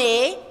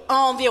ramé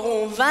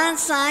environ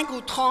 25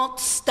 ou 30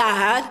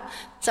 stades,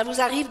 ça vous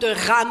arrive de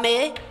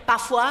ramer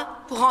parfois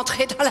pour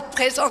entrer dans la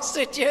présence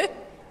de Dieu?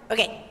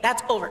 OK,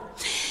 that's over.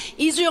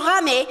 Ils eurent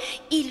ramé,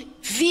 ils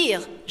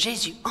virent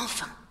Jésus,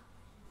 enfin,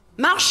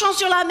 marchant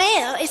sur la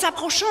mer et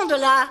s'approchant de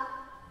la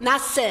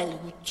nacelle,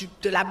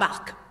 de la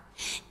barque.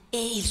 Et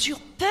ils eurent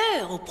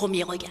peur au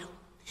premier regard.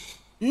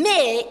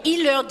 Mais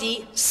il leur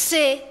dit,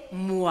 c'est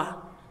moi.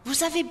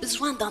 Vous avez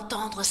besoin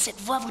d'entendre cette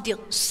voix vous dire,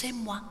 c'est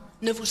moi.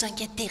 Ne vous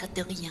inquiétez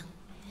de rien.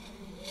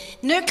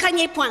 Ne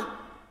craignez point.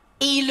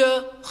 Et ils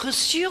le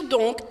reçurent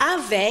donc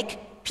avec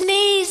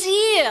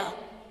plaisir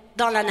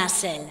dans la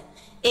nacelle.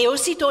 Et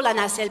aussitôt la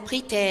nacelle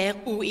prit terre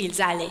où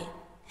ils allaient.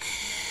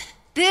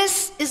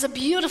 This is a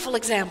beautiful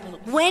example.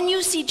 When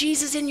you see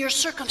Jesus in your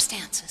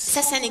circumstances.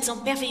 Ça, c'est un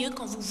exemple merveilleux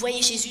quand vous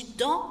voyez Jésus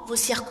dans vos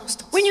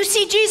circonstances. When you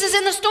see Jesus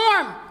in the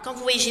storm. Quand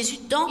vous voyez Jésus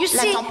dans You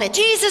la see tempête.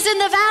 Jesus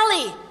in the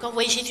valley. Quand vous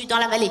voyez Jésus dans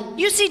la vallée.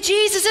 You see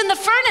Jesus in the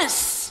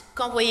furnace.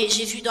 Quand vous voyez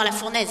Jésus dans la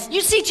fournaise. You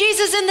see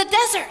Jesus in the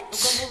desert.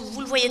 Quand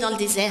vous le voyez dans le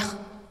désert.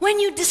 When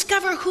you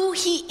discover who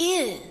he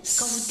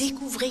Quand vous is,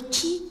 découvrez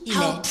qui il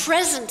how est.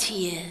 present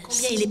he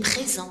Combien is, il est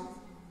présent.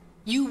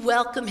 you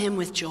welcome him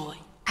with joy.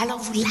 alors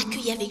vous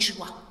l'accueillez avec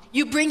joie.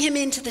 You bring him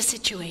into the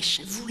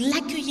situation. Vous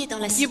l'accueillez dans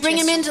la You bring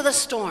him situation, into the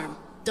storm,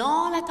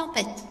 dans la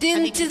tempête,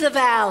 avec into vous, the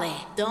valley,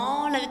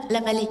 dans la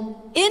vallée,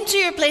 into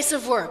your place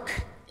of work,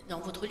 dans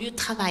votre lieu de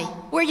travail.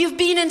 where you've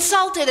been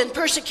insulted and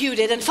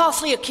persecuted and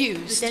falsely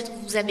accused, Peut-être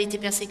vous avez été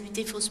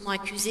persécuté, faussement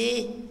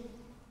accusé,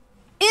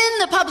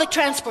 in the public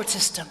transport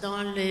system,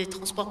 dans les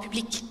transports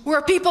publics,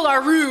 where people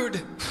are rude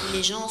où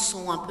les gens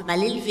sont un peu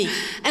mal élevés,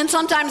 and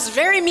sometimes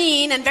very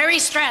mean and very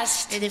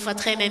stressed. et des fois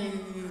très même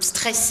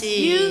stressés.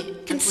 You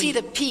can impolis. see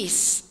the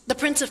peace, the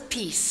Prince of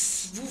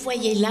Peace, Vous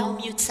voyez là au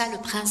milieu de ça le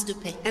prince de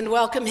paix. and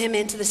welcome him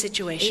into the Et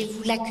situation.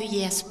 vous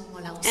l'accueillez à ce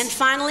moment-là aussi. And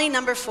finally,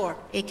 number 4.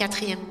 Et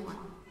quatrième point.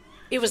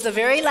 It was the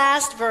very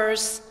last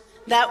verse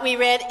that we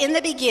read in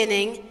the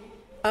beginning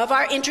of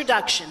our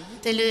introduction,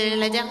 C'est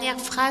la dernière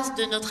phrase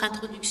de notre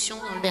introduction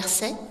dans le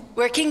verset,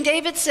 where King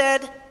David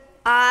said,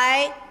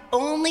 I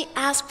only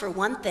ask for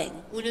one thing,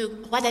 où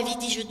le roi David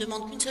dit, je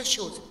demande qu'une seule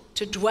chose,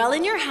 to dwell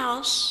in your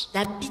house,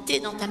 d'habiter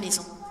dans ta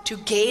maison, to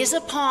gaze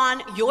upon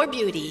your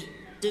beauty,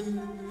 de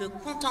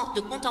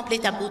contempler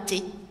ta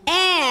beauté.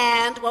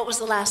 and, what was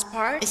the last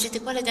part? Et c'était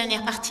quoi la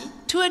dernière partie?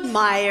 To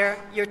admire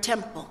your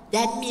temple.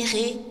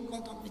 D'admirer,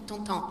 contempler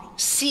ton temple.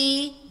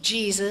 See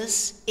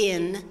Jesus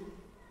in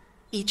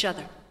each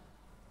other.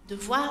 De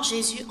voir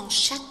Jésus en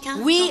chacun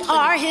We d'entre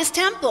are nous. his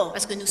temple,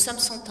 Parce que nous sommes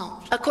son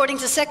temple. according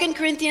to 2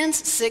 Corinthians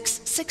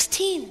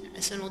 6:16.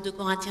 Selon 2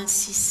 Corinthiens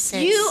 6,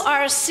 16. You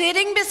are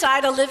sitting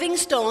beside a living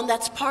stone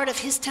that's part of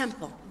his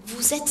temple.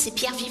 Vous êtes ces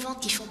pierres vivantes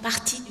qui font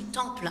partie du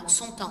temple,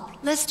 son temple.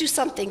 Let's do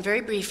something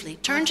very briefly.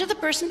 Turn to the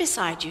person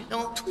beside you,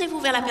 Donc tournez-vous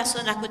vers la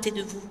personne à côté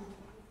de vous,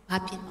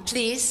 rapidement.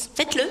 please.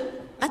 Faites-le,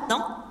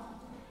 maintenant.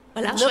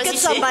 Voilà, Look at choisissez.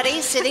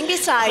 somebody sitting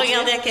beside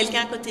Regardez you. à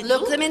quelqu'un à côté de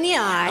Look vous. them in the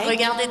eye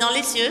Regardez dans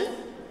les yeux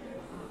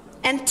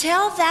and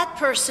tell that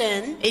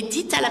person et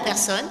dites à la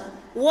personne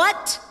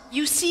what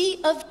you see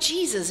of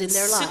Jesus in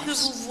their ce que lives.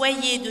 vous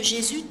voyez de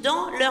Jésus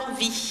dans leur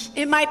vie.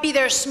 It might be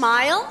their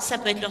smile, Ça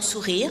peut être leur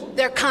sourire,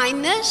 their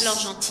kindness. leur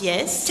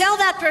gentillesse. Tell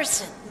that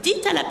person,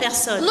 Dites à la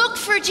personne, look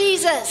for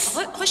Jesus.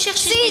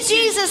 recherchez See Jésus.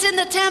 Jesus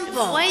in the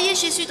temple. Voyez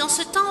Jésus dans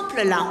ce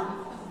temple-là.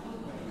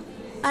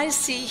 I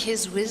see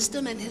his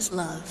wisdom and his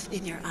love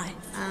in your eyes.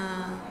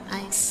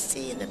 I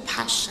see the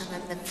passion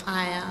and the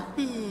fire.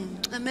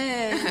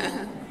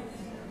 Amen.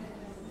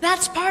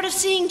 That's part of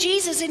seeing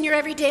Jesus in your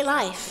everyday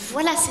life.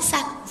 Voilà, c'est ça,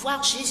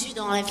 voir Jésus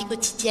dans la vie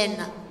quotidienne.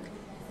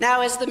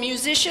 Now, as the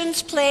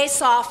musicians play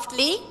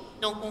softly,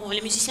 Donc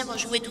les musiciens vont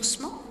jouer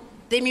doucement.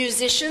 the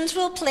musicians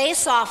will play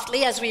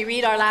softly as we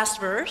read our last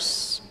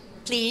verse.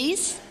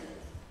 Please.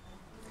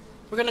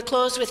 We're going to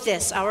close with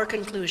this, our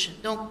conclusion.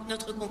 Donc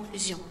notre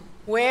conclusion.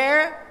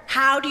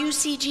 How do you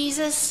see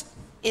Jesus?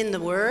 In the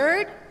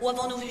Word, Où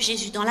avons-nous vu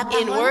Jésus? Dans la in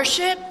parole,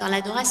 worship, dans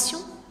l'adoration,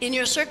 in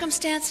your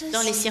circumstances,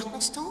 dans les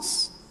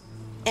circonstances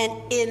and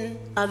in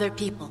other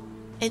people.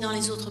 et dans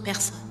les autres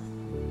personnes.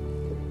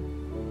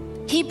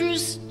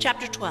 Hebrews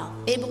chapter 12.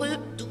 Hébreux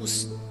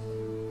 12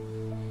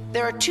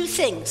 There are two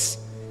things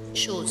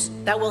choses.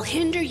 that will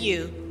hinder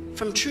you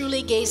from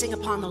truly gazing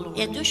upon the Il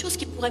y a Lord. deux choses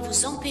qui pourraient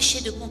vous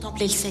empêcher de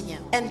contempler le Seigneur.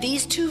 And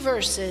these two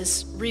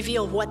verses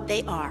reveal what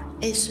they are.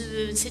 Et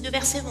ces deux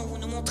versets vont vous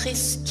nous montrer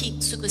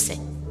ce que c'est.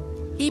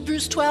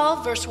 Hebrews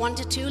 12, verse 1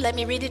 to 2. Let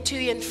me read it to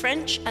you in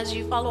French as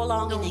you follow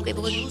along in Donc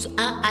Hébreux English. 12,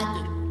 1 à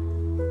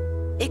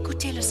 2.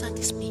 Écoutez le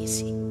Saint-Esprit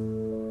ici.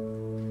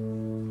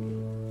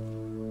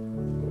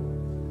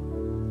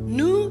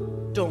 Nous,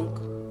 donc,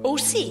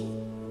 aussi,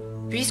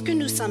 puisque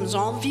nous sommes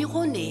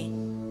environnés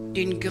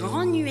d'une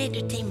grande nuée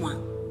de témoins,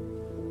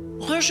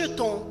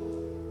 rejetons,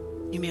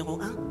 numéro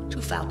 1,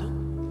 tout fardeau.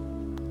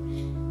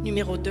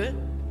 Numéro 2,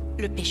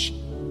 le péché,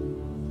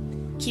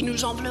 qui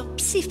nous enveloppe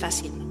si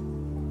facilement,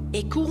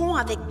 et courons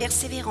avec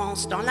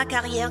persévérance dans la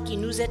carrière qui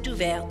nous est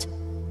ouverte,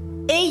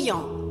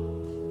 ayant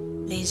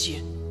les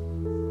yeux,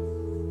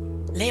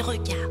 les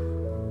regards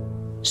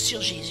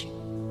sur Jésus,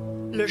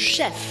 le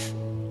chef,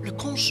 le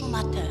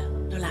consommateur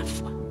de la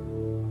foi.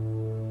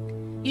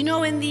 You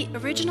know, in the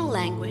original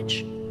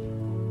language,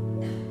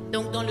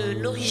 Donc dans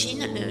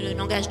l'origine, le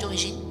langage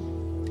d'origine,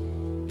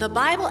 the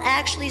Bible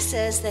actually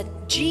says that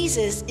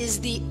Jesus is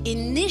the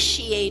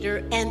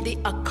initiator and the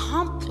la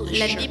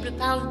accomplisher Bible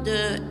parle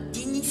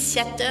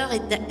d'initiateur et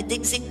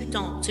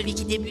d'exécutant, celui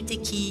qui débute et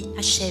qui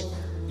achève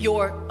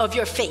of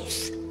your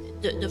faith,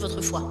 de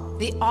votre foi.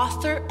 the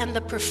author and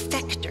the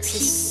perfecter. He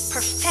C'est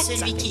perfects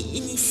celui our qui faith,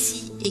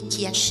 initie et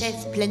qui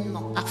achève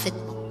pleinement,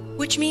 parfaitement.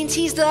 which means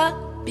he's the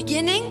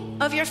beginning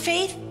of your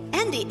faith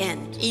and the end.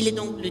 Il est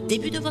donc le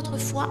début de votre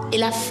foi et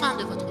la fin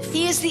de votre foi.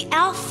 He is the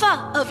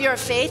alpha of your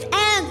faith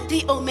and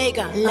the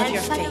omega of your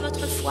L'alpha de faith.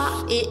 votre foi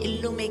et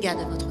l'oméga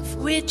de votre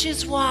foi. Which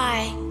is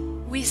why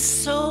we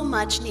so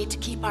much need to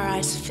keep our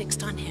eyes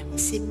fixed on him.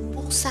 C'est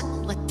pour ça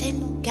qu'on doit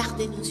tellement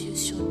garder nos yeux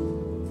sur lui.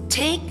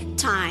 Take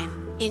time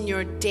in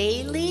your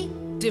daily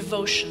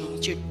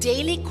devotionals, your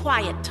daily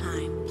quiet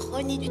time.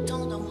 Prenez du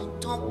temps dans vos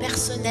temps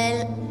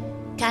personnels,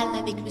 calme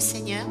avec le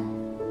Seigneur.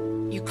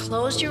 You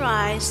close your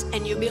eyes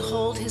and you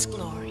behold his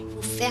glory.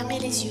 Vous fermez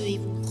les yeux et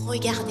vous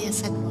regardez à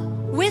sa gloire.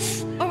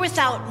 With or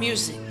without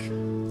music,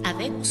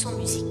 avec ou sans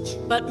musique,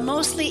 but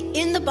mostly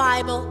in the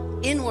Bible,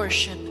 in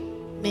worship,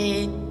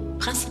 mais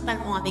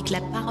principalement avec la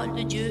parole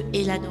de Dieu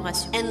et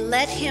l'adoration. and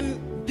let Him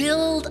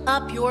build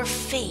up your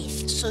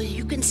faith so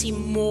you can see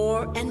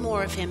more and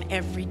more of Him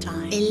every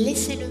time. Et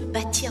laissez-le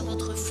bâtir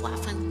votre foi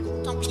afin que vous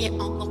contempliez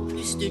encore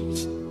plus de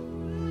lui.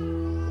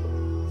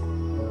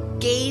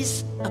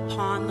 Gaze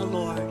upon the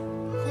Lord.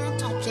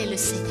 Contemplez le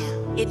Seigneur.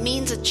 It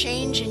means a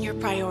change in your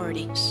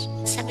priorities.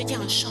 Ça veut dire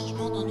un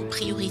changement dans nos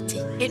priorités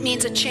It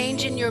means a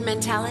change in your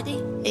mentality,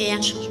 et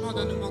un changement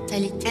dans nos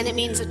mentalités and it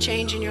means a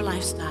change in your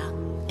lifestyle.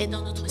 et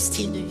dans notre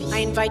style de I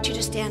vie. invite you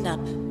to stand up.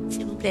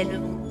 S'il vous plaît,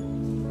 levons.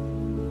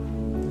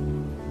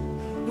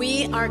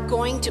 We are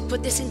going to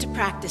put this into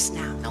practice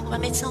now. Donc, on va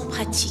mettre ça en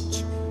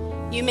pratique.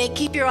 You may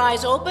keep your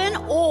eyes open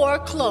or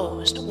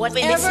closed, Vous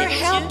pouvez whatever laisser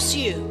vos helps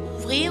yeux you.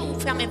 ouvrir ou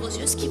fermer vos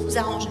yeux, ce qui vous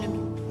arrange le mieux.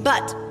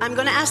 But I'm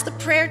going to ask the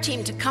prayer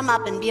team to come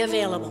up and be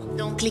available.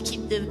 Donc,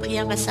 l'équipe de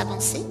prière va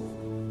s'avancer.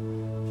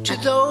 To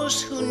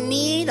those who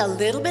need a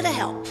little bit of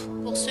help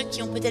Pour ceux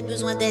qui ont peut-être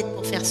besoin d'aide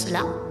pour faire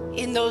cela,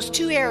 in those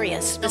two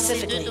areas dans ces deux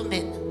specifically,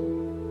 domaines.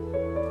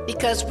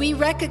 because we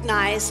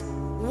recognize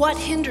what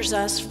hinders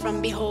us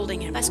from beholding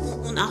Him. Parce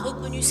qu'on a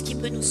reconnu ce qui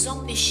peut nous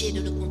empêcher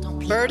de le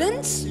contempler.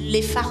 Burdens,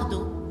 Les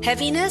fardeaux,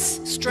 heaviness,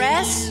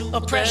 stress, les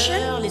oppression.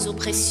 lourdeurs, les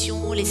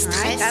oppressions, les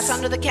Right? That's stress,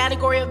 under the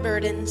category of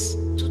burdens.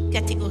 toute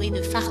catégorie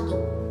de fardeaux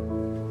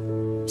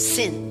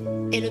Sin.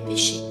 et le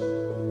péché.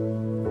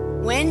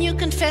 When you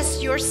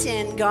confess your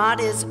sin, God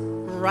is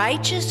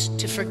righteous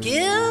to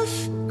forgive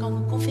Quand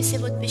vous confessez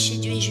votre péché,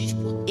 Dieu est juste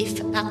pour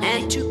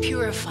pardonner and to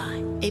purify.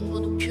 et pour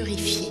nous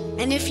purifier.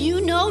 And if you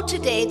know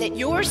today that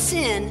your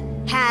sin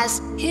has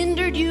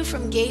hindered you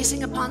from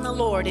gazing upon the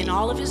Lord in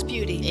all of His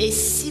beauty, Et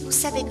si vous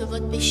savez que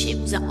votre péché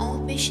vous a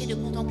empêché de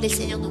contempler le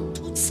Seigneur dans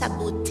toute sa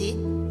beauté,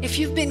 if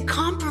you've been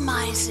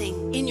compromising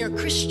in your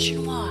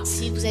Christian walk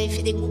si vous avez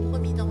fait des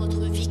compromis dans votre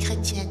vie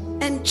chrétienne,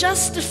 and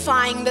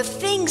justifying the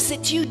things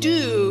that you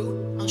do,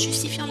 en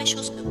justifiant les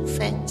choses que vous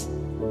faites,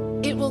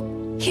 it will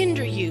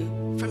hinder you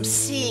from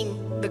seeing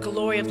the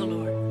glory of the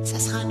Lord. ça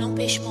sera un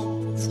empêchement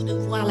pour vous de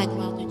voir la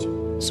gloire de Dieu.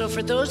 So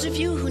for those of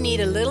you who need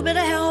a little bit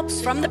of help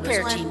from the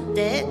prayer Besoin team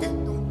d'aide,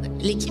 donc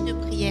l'équipe de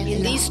prière est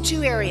in là, these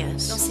two dans areas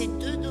ces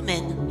deux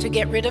domaines, to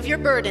get rid of your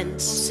pour burdens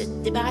se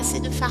débarrasser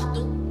de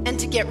fardeaux and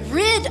to get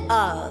rid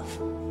of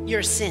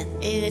your sin.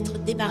 et être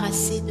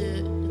débarrassé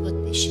de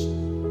votre péché.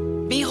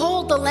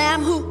 Behold the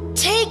Lamb who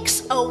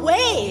takes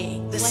away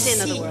the sin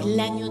of the Voici world.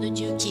 l'agneau de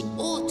Dieu qui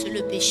ôte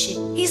le péché.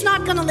 He's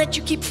not going to let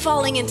you keep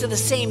falling into the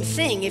same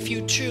thing if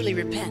you truly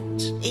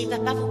repent. Et il ne va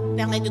pas vous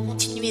permettre de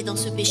continuer dans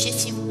ce péché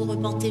si vous vous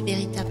repentez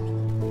véritablement.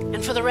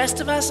 And for the rest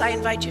of us, I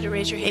invite you to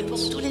raise your Et pour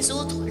hands. tous les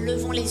autres,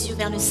 levons les yeux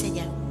vers le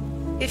Seigneur.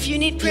 If you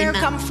need prayer,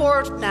 come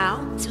forward now.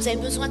 Si vous avez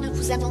besoin de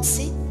vous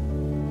avancer,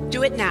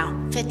 Do it now.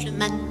 faites-le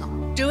maintenant.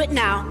 Do it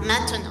now.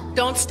 Maintenant.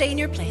 Don't stay in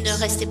your Ne place.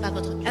 restez pas à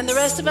votre And the place.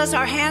 rest of us,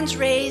 our hands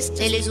raised.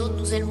 Et les autres,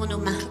 nous élevons nos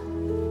mains.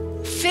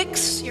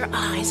 Fix your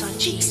eyes on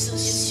Fixe vos yeux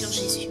Jesus. sur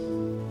Jésus.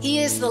 He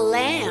is the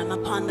Lamb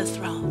upon the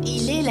throne.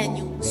 Il est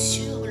l'agneau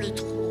sur le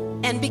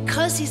trône. And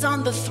because He's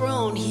on the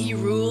throne, He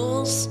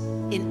rules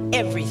in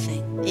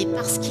everything. Et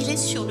parce qu'il est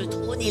sur le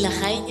trône, il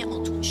règne en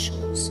toutes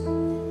choses.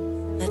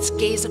 Let's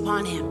gaze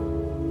upon Him.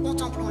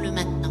 Contemplons-le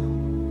maintenant.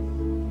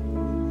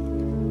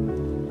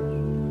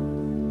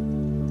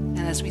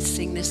 And as we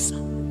sing this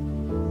song.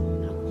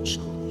 Alors qu'on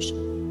chante le chant.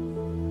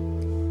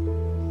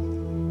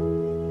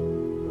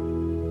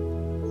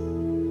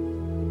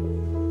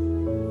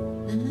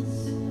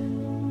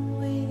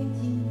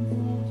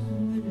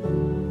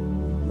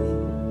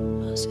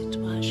 Oh, c'est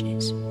toi,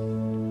 Jésus.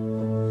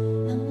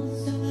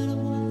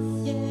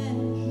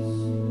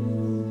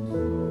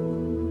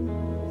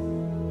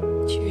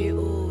 Tu es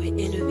haut et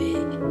élevé.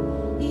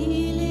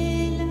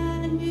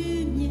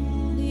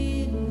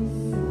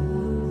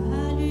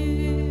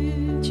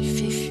 Tu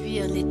fais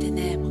fuir les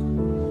ténèbres.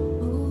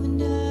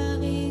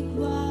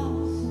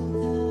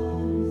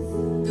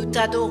 Nous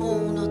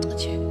t'adorons, notre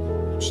Dieu.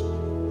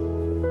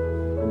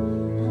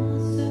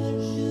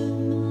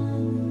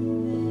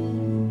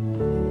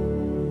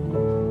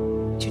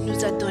 Tu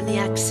nous as donné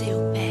accès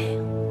au Père.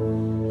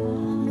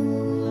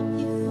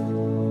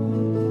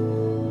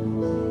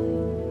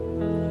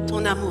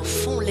 Ton amour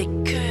fond les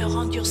cœurs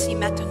endurcis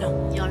maintenant.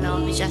 Your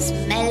love is just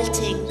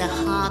melting the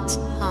hearts.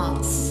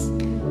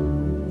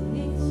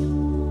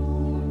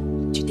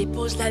 Tu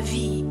déposes la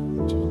vie.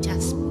 You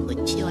just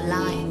put your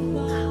life.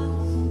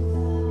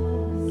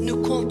 Nous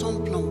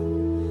contemplons.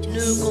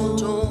 Nous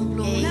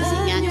contemplons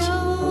Gazing at you.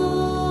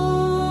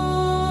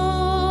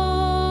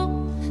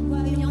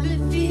 Voyons le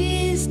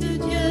Fils de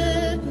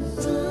Dieu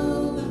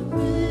sobre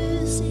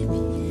ses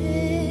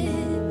pieds.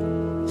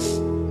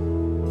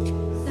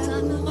 Sa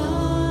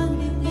couronne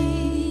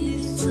brille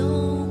de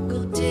son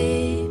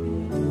côté.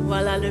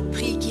 Voilà le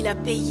prix qu'il a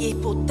payé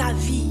pour ta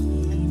vie.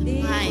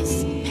 The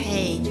price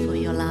paid for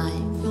your life.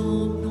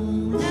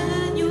 Contemplons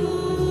l'agneau.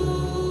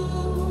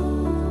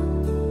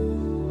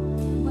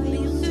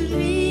 Voyons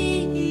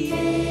celui qui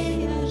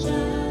est à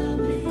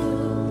jamais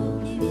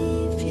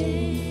glorifié.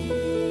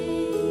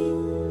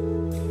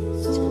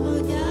 Son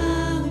regard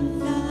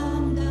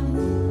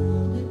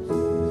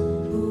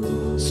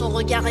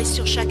regard est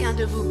sur chacun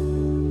de vous.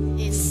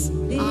 His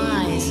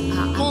eyes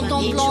are upon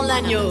each Contemplons one of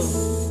l'agneau. us.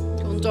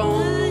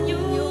 Contemplons.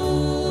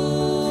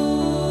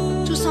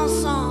 Tous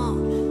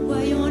ensemble.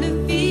 Voyons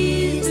le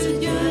Fils de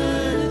Dieu,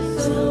 le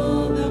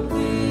Sauveur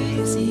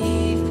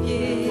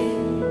crucifié.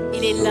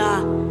 Il est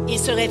là. Il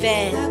se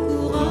révèle. La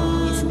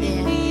couronne He's there.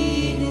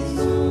 épine et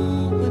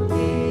son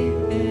côté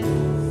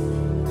percé.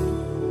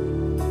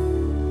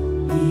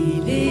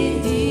 Il est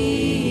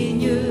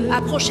digne.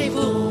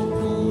 Approchez-vous.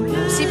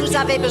 Si vous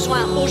avez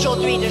besoin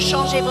aujourd'hui de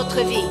changer votre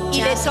vie, il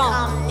est Just temps.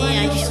 come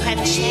near if you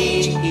have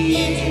changed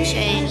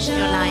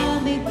your life.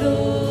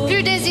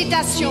 Plus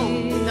d'hésitation,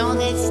 Don't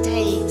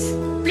hesitate.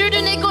 plus de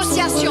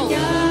négociation,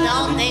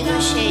 Don't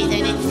negotiate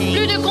anything.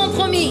 plus de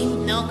compromis,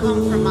 No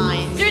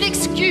compromise. plus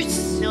d'excuses,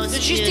 No de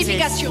excuses.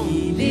 justification.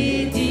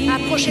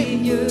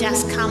 Approchez-vous.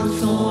 Just come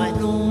forward.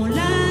 Contemplons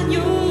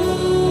l'agneau.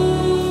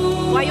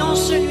 Voyons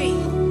celui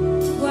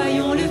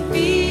Voyons le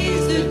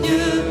Fils de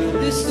Dieu,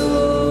 le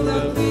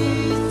Sauveur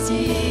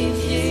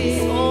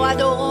crucifié. Oh,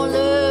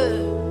 adorons-le.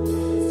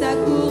 Sa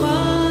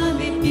couronne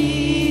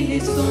d'épines et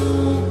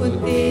son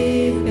côté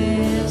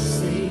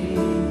percé.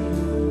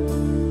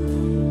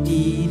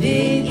 Il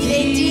est Il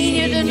est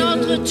digne de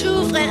notre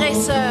tout, frères et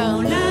sœurs.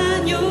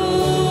 l'agneau.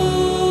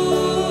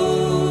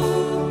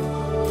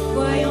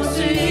 Voyons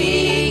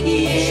celui qui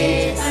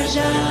est à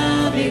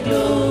jamais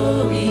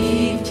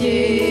glorifié.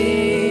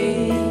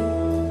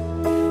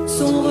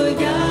 Son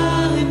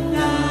regard une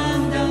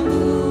flamme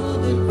d'amour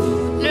de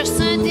tout. Le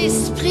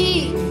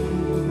Saint-Esprit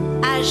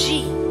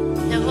agit.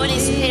 The Holy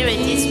Spirit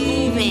is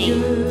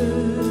moving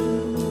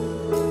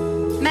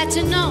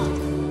Maintenant,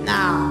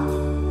 now.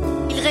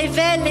 il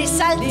révèle les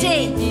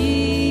saletés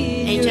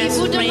He et just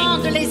vous brings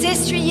demande de les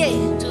essuyer.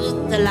 to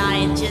the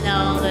light, you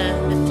know, the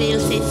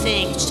filthy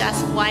things.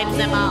 Just wipe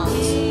them out.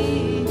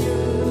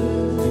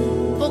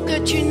 Pour que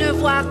tu ne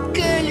vois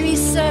que lui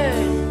seul.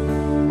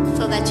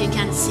 So that you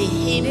can see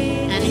Him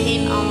and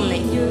Him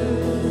only.